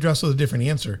needs to be addressed with a different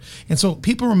answer. And so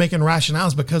people were making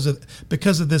rationales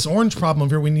because of this orange problem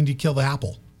here. We need to kill the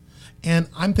apple. And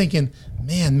I'm thinking,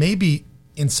 man, maybe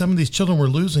in some of these children we're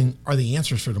losing are the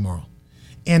answers for tomorrow.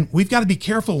 And we've got to be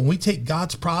careful when we take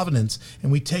God's providence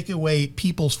and we take away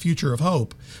people's future of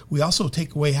hope. We also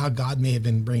take away how God may have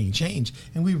been bringing change,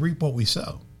 and we reap what we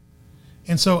sow.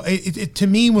 And so to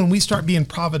me, when we start being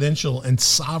providential and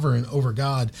sovereign over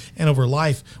God and over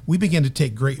life, we begin to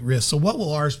take great risks. So what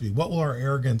will ours be? What will our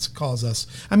arrogance cause us?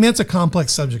 I mean, it's a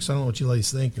complex subject, so I don't know what you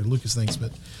ladies think or Lucas thinks,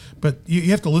 but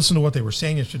you have to listen to what they were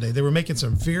saying yesterday. They were making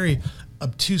some very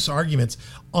obtuse arguments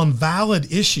on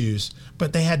valid issues,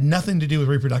 but they had nothing to do with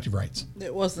reproductive rights.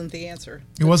 It wasn't the answer.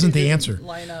 It wasn't the answer.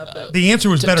 Line up. The answer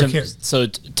was better care. So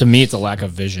to me, it's a lack of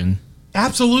vision.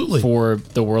 Absolutely. For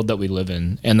the world that we live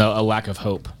in and a lack of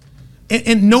hope.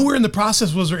 And nowhere in the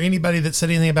process was there anybody that said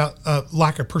anything about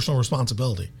lack of personal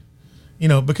responsibility.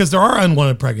 Because there are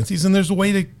unwanted pregnancies, and there's a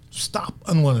way to stop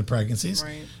unwanted pregnancies.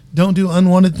 Right. Don't do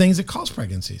unwanted things that cause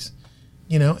pregnancies.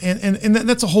 And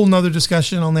that's a whole nother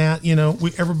discussion on that.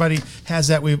 Everybody has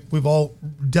that. We've all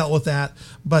dealt with that.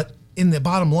 But in the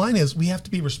bottom line is we have to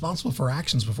be responsible for our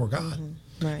actions before God.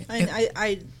 Mm-hmm. Right.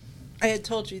 And I had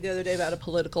told you the other day about a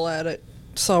political ad.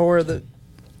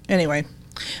 Anyway,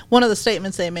 one of the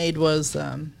statements they made was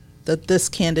that this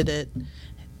candidate,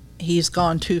 he's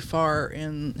gone too far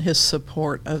in his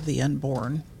support of the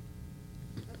unborn.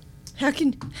 How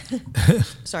can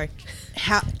sorry?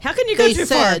 How can you go too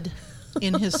far?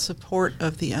 In his support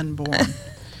of the unborn.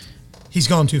 He's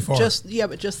gone too far.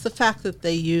 But just the fact that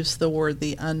they used the word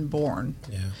the unborn.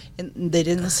 Yeah. And they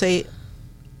didn't say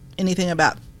anything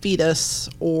about fetus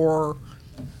or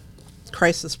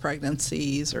crisis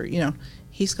pregnancies or,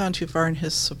 he's gone too far in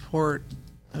his support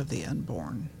of the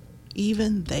unborn.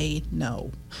 Even they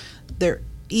know.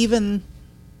 Even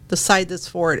the side that's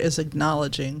for it is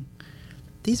acknowledging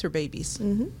these are babies.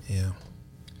 Mm-hmm. Yeah.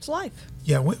 It's life.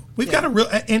 Yeah, we've got a real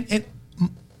and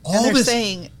all and they're this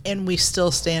saying, and we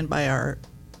still stand by our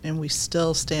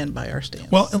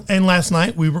stance. Well, and last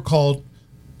night we were called.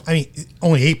 I mean,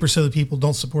 only 8% of the people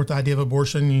don't support the idea of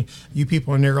abortion. You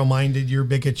people are narrow-minded. You're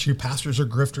bigots. Your pastors are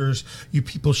grifters. You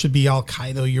people should be Al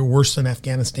Qaeda. You're worse than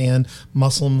Afghanistan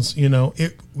Muslims.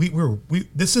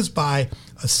 This is by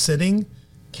a sitting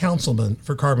councilman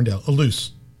for Carbondale.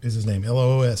 Loos is his name.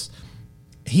 Loos.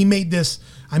 He made this.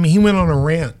 I mean, he went on a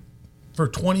rant for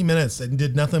 20 minutes and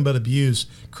did nothing but abuse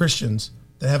Christians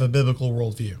that have a biblical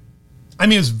worldview. I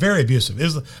mean, it was very abusive. It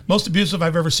was the most abusive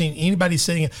I've ever seen anybody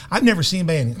sitting. I've never seen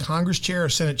anybody in a Congress chair or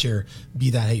Senate chair be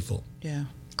that hateful. Yeah.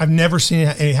 I've never seen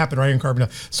it happen right in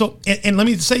Carbondale. So, and let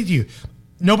me say to you,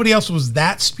 nobody else was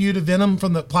that spewed of venom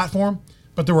from the platform,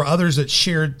 but there were others that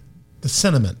shared the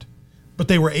sentiment, but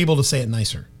they were able to say it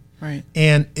nicer. Right.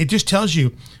 And it just tells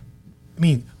you, I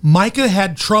mean, Micah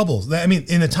had troubles. I mean,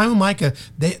 in the time of Micah,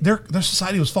 their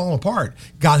society was falling apart.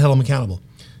 God held them accountable.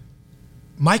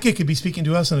 Micah could be speaking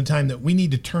to us in a time that we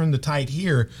need to turn the tide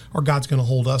here, or God's going to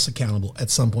hold us accountable at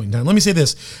some point in time. Let me say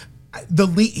this.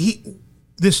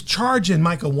 This charge in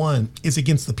Micah 1 is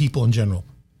against the people in general.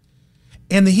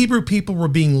 And the Hebrew people were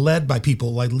being led by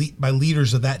people, by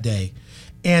leaders of that day,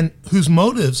 and whose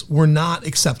motives were not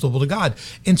acceptable to God.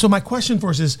 And so my question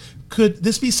for us is, could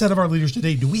this be said of our leaders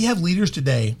today? Do we have leaders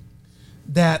today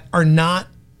that are not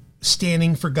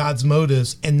standing for God's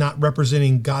motives and not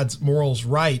representing God's morals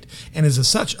right? And as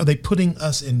such, are they putting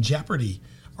us in jeopardy?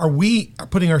 Are we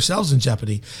putting ourselves in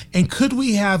jeopardy? And could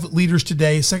we have leaders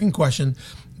today, second question,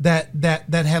 that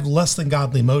have less than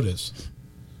godly motives?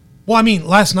 Well, I mean,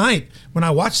 last night when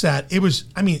I watched that, it was,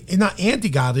 not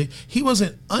anti-godly. He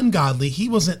wasn't ungodly. He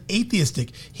wasn't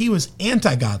atheistic. He was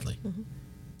anti-godly. Mm-hmm.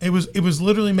 It was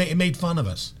literally, it made fun of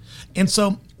us. And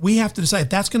so we have to decide if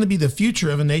that's going to be the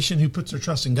future of a nation who puts their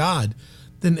trust in God,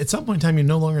 then at some point in time, you're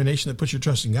no longer a nation that puts your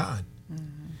trust in God.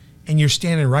 Mm-hmm. And you're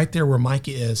standing right there where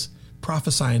Micah is,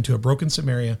 prophesying to a broken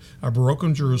Samaria, a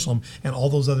broken Jerusalem, and all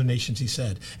those other nations, he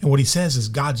said. And what he says is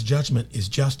God's judgment is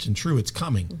just and true. It's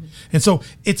coming. Mm-hmm. And so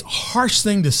it's a harsh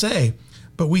thing to say,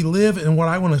 but we live in what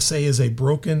I want to say is a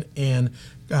broken and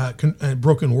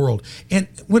broken world. And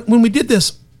when we did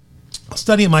this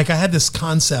study of Micah, I had this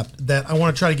concept that I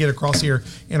want to try to get across here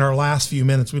in our last few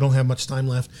minutes. We don't have much time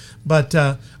left, but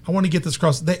I want to get this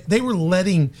across. They were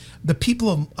letting the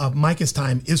people of Micah's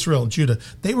time, Israel and Judah,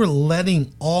 they were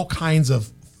letting all kinds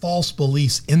of false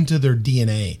beliefs into their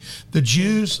DNA. The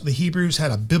Jews, the Hebrews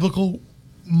had a biblical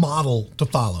model to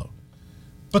follow,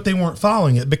 but they weren't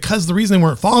following it because the reason they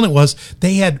weren't following it was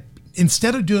they had,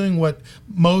 instead of doing what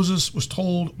Moses was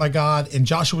told by God and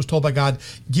Joshua was told by God,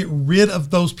 get rid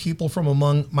of those people from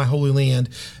among my holy land,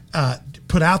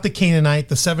 put out the Canaanite,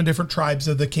 the 7 different tribes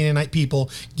of the Canaanite people,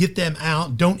 get them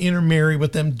out, don't intermarry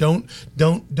with them, don't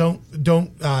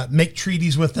make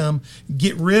treaties with them,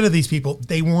 get rid of these people.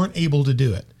 They weren't able to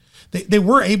do it. They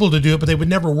were able to do it, but they would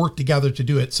never work together to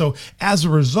do it. So as a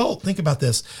result, think about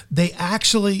this, they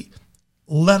actually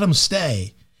let them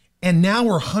stay. And now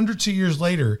we're hundreds of years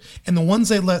later, and the ones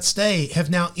they let stay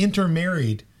have now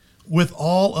intermarried with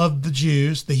all of the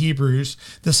Jews, the Hebrews.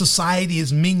 The society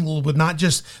is mingled with not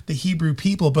just the Hebrew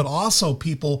people, but also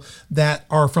people that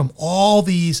are from all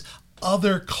these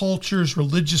other cultures,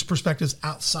 religious perspectives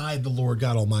outside the Lord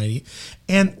God Almighty.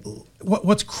 And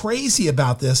what's crazy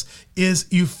about this is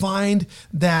you find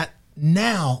that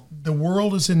now the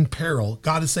world is in peril.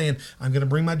 God is saying, I'm going to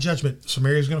bring my judgment.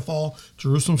 Samaria is going to fall.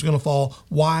 Jerusalem's going to fall.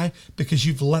 Why? Because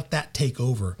you've let that take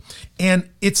over. And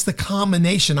it's the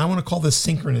combination. I want to call this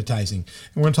synchronizing.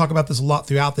 And we're going to talk about this a lot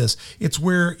throughout this. It's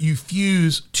where you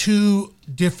fuse two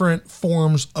different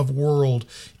forms of world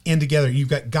in together. You've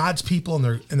got God's people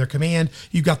and their command.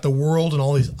 You've got the world and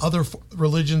all these other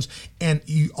religions. And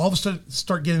you all of a sudden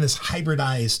start getting this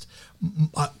hybridized,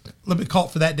 let me call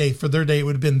it for that day. For their day, it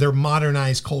would have been their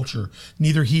modernized culture,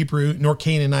 neither Hebrew nor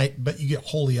Canaanite, but you get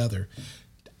wholly other.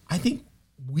 I think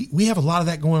we have a lot of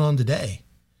that going on today.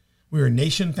 We were a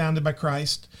nation founded by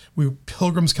Christ. We were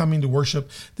pilgrims coming to worship.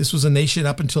 This was a nation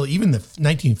up until even the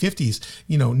 1950s.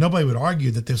 Nobody would argue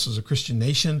that this was a Christian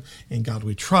nation. In God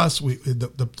we trust.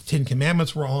 The 10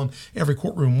 Commandments were on every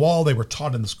courtroom wall. They were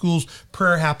taught in the schools.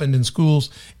 Prayer happened in schools.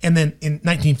 And then in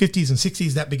 1950s and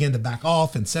 60s, that began to back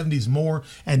off, and 70s more.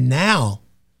 And now,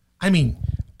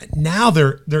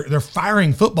 they're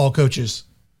firing football coaches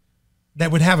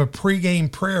that would have a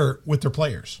pregame prayer with their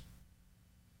players.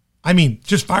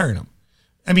 Just firing them.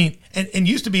 And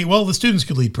used to be, the students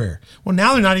could lead prayer. Well,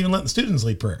 now they're not even letting the students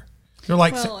lead prayer. They're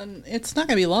like, and it's not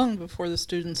going to be long before the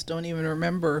students don't even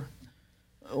remember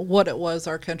what it was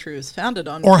our country was founded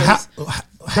on, or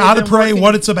how to pray,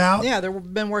 what it's about. Yeah,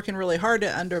 they've been working really hard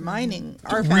at undermining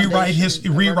our rewrite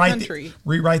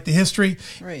the history.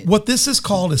 Right. What this is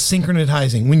called is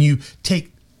synchronizing. When you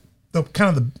take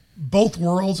the both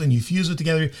worlds and you fuse it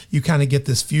together, you kind of get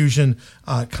this fusion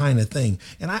kind of thing.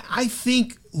 And I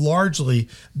think largely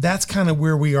that's kind of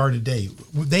where we are today.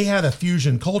 They had a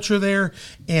fusion culture there,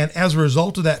 and as a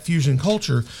result of that fusion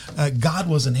culture, God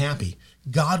wasn't happy.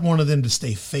 God wanted them to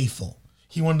stay faithful.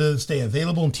 He wanted to stay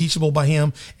available and teachable by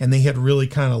him, and they had really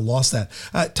kind of lost that.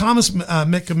 Thomas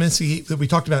Micah that we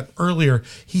talked about earlier,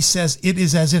 he says, it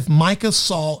is as if Micah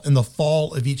saw in the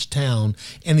fall of each town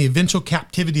and the eventual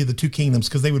captivity of the two kingdoms,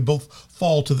 because they would both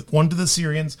fall, one to the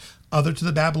Syrians, other to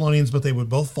the Babylonians, but they would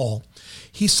both fall.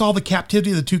 He saw the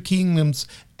captivity of the two kingdoms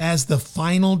as the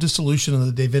final dissolution of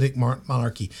the Davidic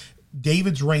monarchy.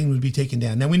 David's reign would be taken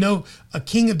down. Now we know a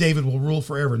king of David will rule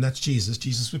forever, and that's Jesus.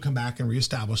 Jesus would come back and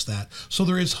reestablish that. So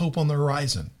there is hope on the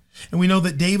horizon. And we know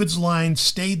that David's line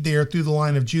stayed there through the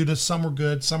line of Judah. Some were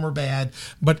good, some were bad,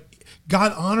 but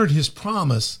God honored his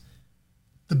promise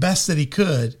the best that he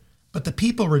could, but the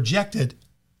people rejected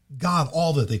God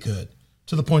all that they could,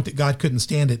 to the point that God couldn't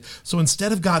stand it. So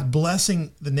instead of God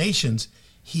blessing the nations,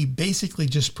 he basically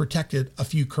just protected a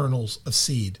few kernels of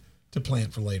seed to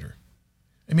plant for later.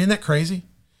 I mean, isn't that crazy?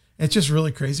 It's just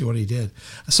really crazy what he did.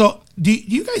 So do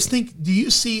you guys think, do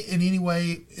you see in any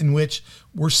way in which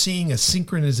we're seeing a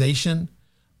synchronization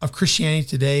of Christianity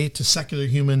today to secular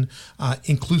human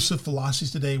inclusive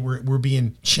philosophies today, where we're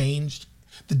being changed?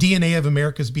 The DNA of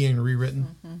America is being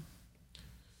rewritten.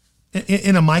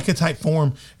 In a Micah type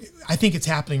form. I think it's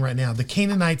happening right now. The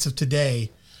Canaanites of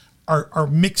today are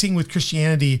mixing with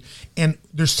Christianity, and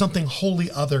there's something wholly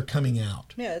other coming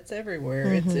out. Yeah, it's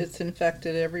everywhere. It's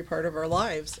infected every part of our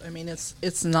lives. I mean,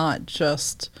 it's not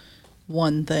just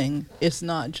one thing. It's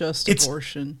not just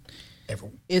abortion.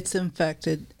 It's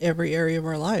infected every area of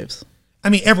our lives. I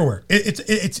mean, everywhere.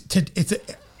 It's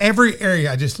every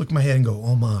area. I just look at my head and go,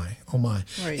 oh my.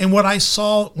 Right. And what I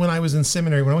saw when I was in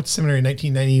seminary, when I went to seminary in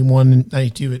 1991 and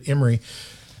 92 at Emory,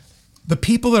 the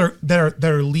people that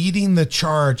are leading the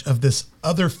charge of this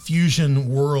other fusion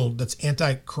world that's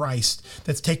anti-Christ,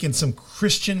 that's taken some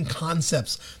Christian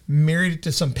concepts, married it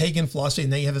to some pagan philosophy,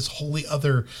 and then you have this wholly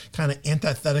other kind of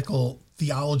antithetical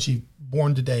theology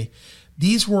born today.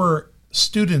 These were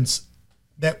students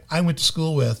that I went to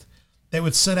school with that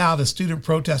would sit out as student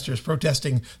protesters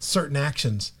protesting certain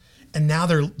actions. And now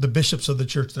they're the bishops of the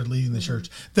church. They're leading the church.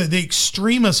 The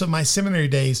extremists of my seminary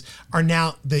days are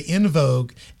now in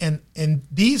vogue. And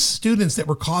these students that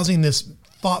were causing this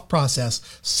thought process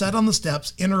sat on the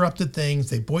steps, interrupted things,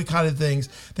 they boycotted things,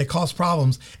 they caused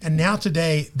problems. And now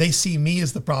today they see me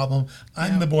as the problem.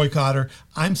 I'm the boycotter.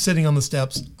 I'm sitting on the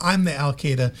steps. I'm the Al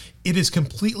Qaeda. It is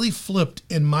completely flipped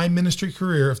in my ministry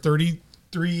career of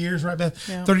 33 years, right, Beth?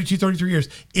 Yeah. 33 years.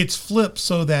 It's flipped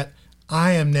so that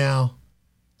I am now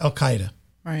Al Qaeda.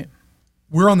 Right.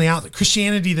 We're on the out.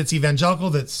 Christianity that's evangelical,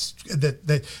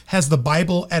 that has the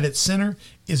Bible at its center,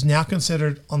 is now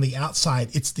considered on the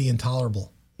outside. It's the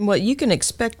intolerable. Well, you can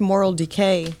expect moral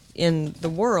decay in the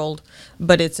world,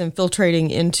 but it's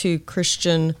infiltrating into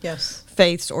Christian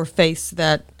faiths or faiths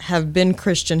that have been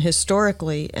Christian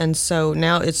historically, and so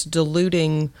now it's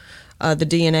diluting the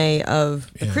DNA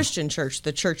of the Christian church,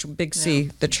 the church, big C,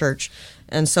 the church.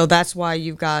 And so that's why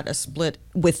you've got a split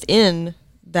within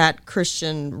that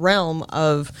Christian realm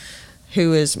of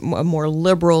who is a more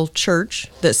liberal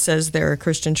church that says they're a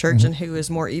Christian church, and who is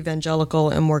more evangelical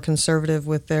and more conservative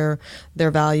with their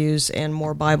values and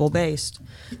more Bible-based.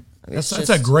 That's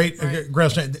a great.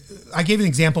 I gave an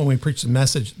example when we preached the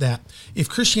message that if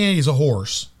Christianity is a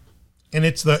horse, and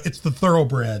it's the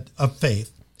thoroughbred of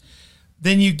faith,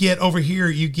 then you get over here,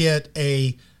 you get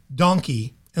a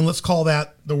donkey, and let's call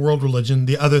that the world religion,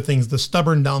 the other things, the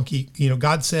stubborn donkey. You know,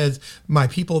 God says, my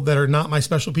people that are not my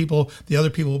special people, the other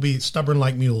people will be stubborn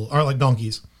like mules, or like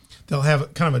donkeys. They'll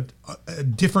have kind of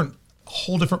a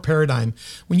whole different paradigm.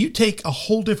 When you take a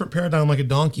whole different paradigm like a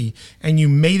donkey and you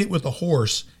mate it with a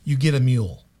horse, you get a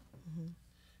mule.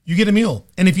 You get a mule.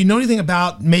 And if you know anything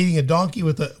about mating a donkey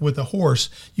with a horse,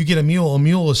 you get a mule. A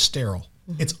mule is sterile.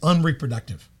 It's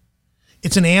unreproductive.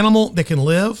 It's an animal that can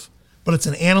live, but it's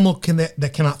an animal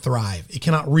that cannot thrive. It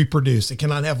cannot reproduce. It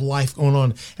cannot have life going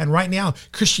on. And right now,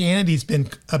 Christianity's been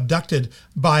abducted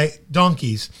by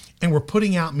donkeys, and we're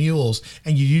putting out mules,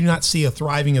 and you do not see a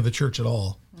thriving of the church at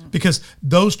all. Because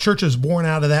those churches born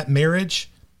out of that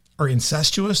marriage are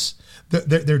incestuous.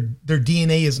 Their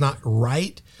DNA is not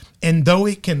right. And though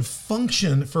it can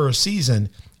function for a season,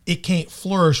 it can't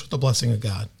flourish with the blessing of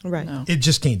God. Right. No. It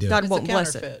just can't do it. God won't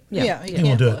bless it. Yeah, he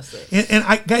won't do it. And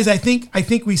I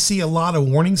think we see a lot of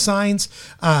warning signs.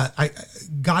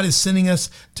 God is sending us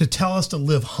to tell us to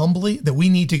live humbly, that we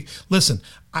need to listen.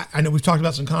 I know we've talked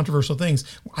about some controversial things.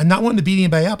 I'm not wanting to beat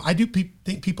anybody up. I do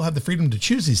think people have the freedom to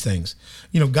choose these things.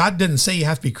 You know, God doesn't say you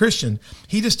have to be Christian.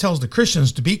 He just tells the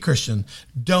Christians to be Christian.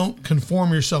 Don't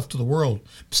conform yourself to the world.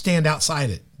 Stand outside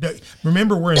it.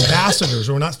 Remember, we're ambassadors,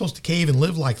 or we're not supposed to cave and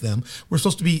live like them. We're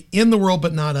supposed to be in the world,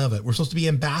 but not of it. We're supposed to be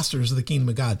ambassadors of the kingdom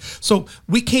of God. So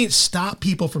we can't stop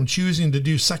people from choosing to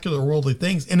do secular worldly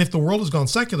things. And if the world has gone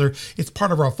secular, it's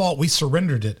part of our fault. We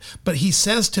surrendered it. But he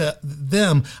says to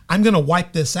them, I'm going to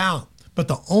wipe this out. But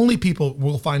the only people,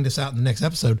 we'll find this out in the next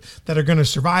episode, that are going to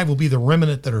survive will be the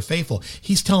remnant that are faithful.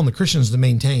 He's telling the Christians to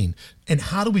maintain. And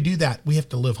how do we do that? We have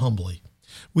to live humbly.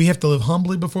 We have to live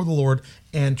humbly before the Lord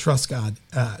and trust God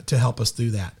to help us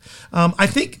do that. I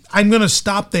think I'm going to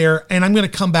stop there, and I'm going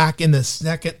to come back in the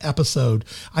second episode.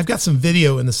 I've got some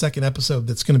video in the second episode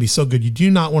that's going to be so good. You do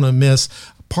not want to miss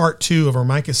part 2 of our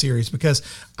Micah series, because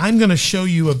I'm going to show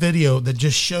you a video that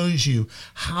just shows you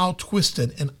how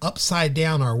twisted and upside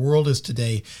down our world is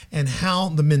today, and how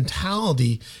the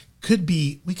mentality we could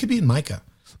be in Micah.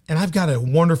 And I've got a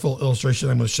wonderful illustration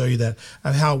I'm going to show you that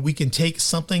of how we can take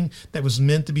something that was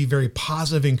meant to be very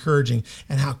positive, encouraging,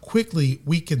 and how quickly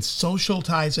we can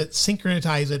socialize it,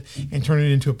 synchronize it, and turn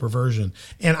it into a perversion.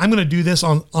 And I'm going to do this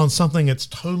on something that's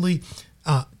totally,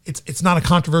 it's not a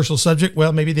controversial subject.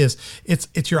 Well, maybe it is.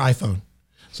 It's your iPhone.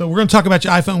 So we're going to talk about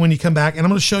your iPhone when you come back, and I'm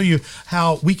going to show you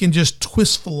how we can just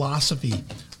twist philosophy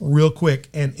real quick,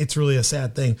 and it's really a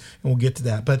sad thing, and we'll get to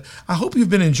that. But I hope you've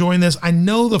been enjoying this. I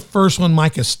know the first one,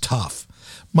 Micah's tough.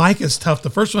 Micah's tough. The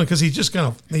first one, because he's just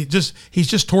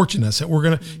torching us.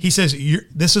 He says,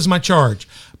 this is my charge.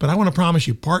 But I want to promise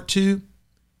you, part 2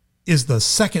 is the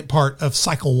second part of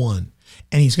cycle 1.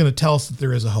 And he's going to tell us that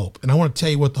there is a hope. And I want to tell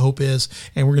you what the hope is.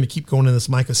 And we're going to keep going in this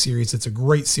Micah series. It's a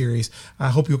great series. I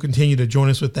hope you'll continue to join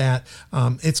us with that.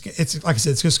 It's like I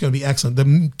said, it's just going to be excellent.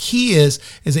 The key is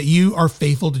that you are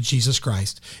faithful to Jesus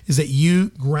Christ, is that you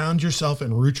ground yourself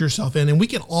and root yourself in. And we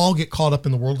can all get caught up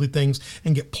in the worldly things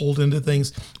and get pulled into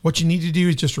things. What you need to do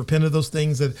is just repent of those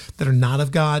things that are not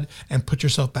of God and put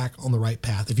yourself back on the right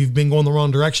path. If you've been going the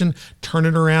wrong direction, turn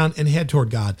it around and head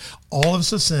toward God. All of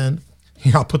us have sinned.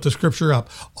 Here, I'll put the scripture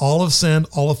up. All have sinned,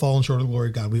 all have fallen short of the glory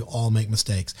of God. We all make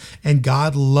mistakes. And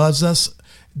God loves us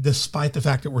despite the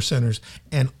fact that we're sinners.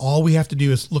 And all we have to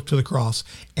do is look to the cross.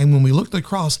 And when we look to the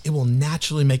cross, it will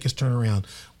naturally make us turn around.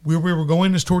 Where we were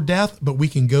going is toward death, but we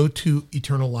can go to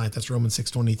eternal life. That's Romans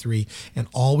 6:23. And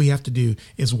all we have to do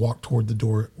is walk toward the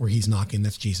door where he's knocking.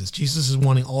 That's Jesus. Jesus is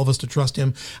wanting all of us to trust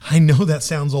him. I know that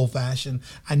sounds old-fashioned.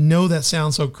 I know that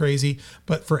sounds so crazy,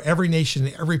 but for every nation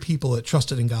and every people that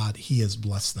trusted in God, he has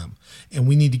blessed them. And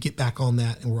we need to get back on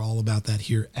that, and we're all about that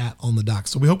here at On the Dock.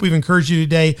 So we hope we've encouraged you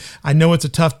today. I know it's a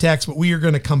tough text, but we are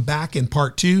going to come back in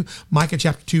part 2, Micah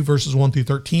chapter 2, verses 1 through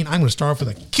 13. I'm going to start off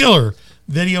with a killer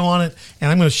video on it, and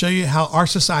I'm going to show you how our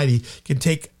society can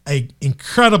take an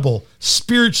incredible,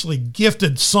 spiritually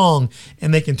gifted song,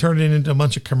 and they can turn it into a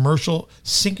bunch of commercial,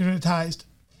 synchronized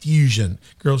fusion.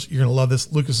 Girls, you're going to love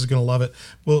this. Lucas is going to love it.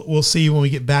 We'll see you when we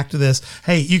get back to this.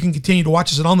 Hey, you can continue to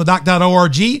watch us at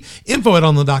onthedock.org,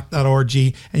 info@onthedock.org,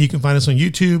 and you can find us on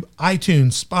YouTube,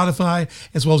 iTunes, Spotify,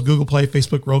 as well as Google Play,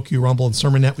 Facebook, Roku, Rumble, and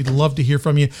SermonNet. We'd love to hear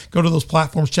from you. Go to those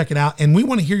platforms, check it out, and we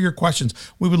want to hear your questions.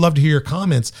 We would love to hear your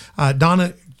comments.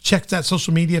 Donna checks that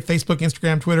social media, Facebook,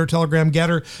 Instagram, Twitter, Telegram,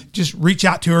 get her. Just reach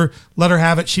out to her, let her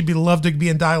have it. She'd be love to be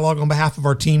in dialogue on behalf of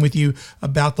our team with you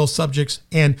about those subjects.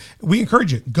 And we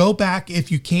encourage you, go back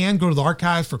if you can, go to the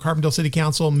archives for Carbondale City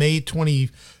Council, May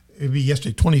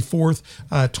 24th,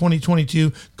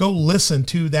 2022. Go listen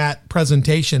to that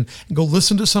presentation and go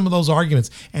listen to some of those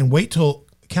arguments, and wait till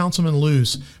Councilman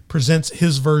Luce presents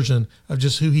his version of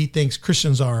just who he thinks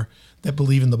Christians are that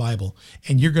believe in the Bible.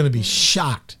 And you're going to be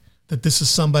shocked that this is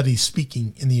somebody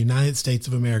speaking in the United States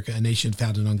of America, a nation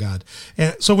founded on God.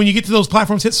 And so when you get to those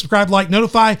platforms, hit subscribe, like,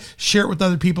 notify, share it with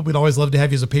other people. We'd always love to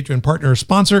have you as a Patreon partner or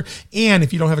sponsor. And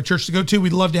if you don't have a church to go to,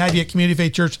 we'd love to have you at Community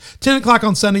Faith Church, 10 o'clock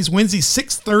on Sundays, Wednesdays,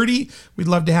 6:30. We'd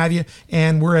love to have you.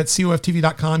 And we're at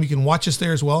coftv.com. You can watch us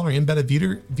there as well. Our embedded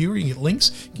viewer. You can get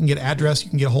links. You can get an address. You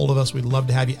can get a hold of us. We'd love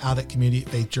to have you out at Community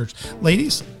Faith Church.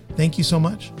 Ladies, thank you so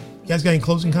much. You guys got any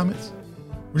closing comments?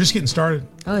 We're just getting started.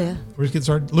 Oh, yeah. We're just getting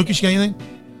started. Lucas, you got anything?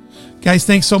 Guys,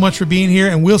 thanks so much for being here,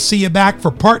 and we'll see you back for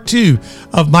part 2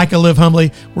 of Micah Live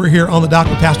Humbly. We're here on the dock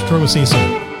with Pastor Troy. We'll see you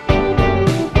soon.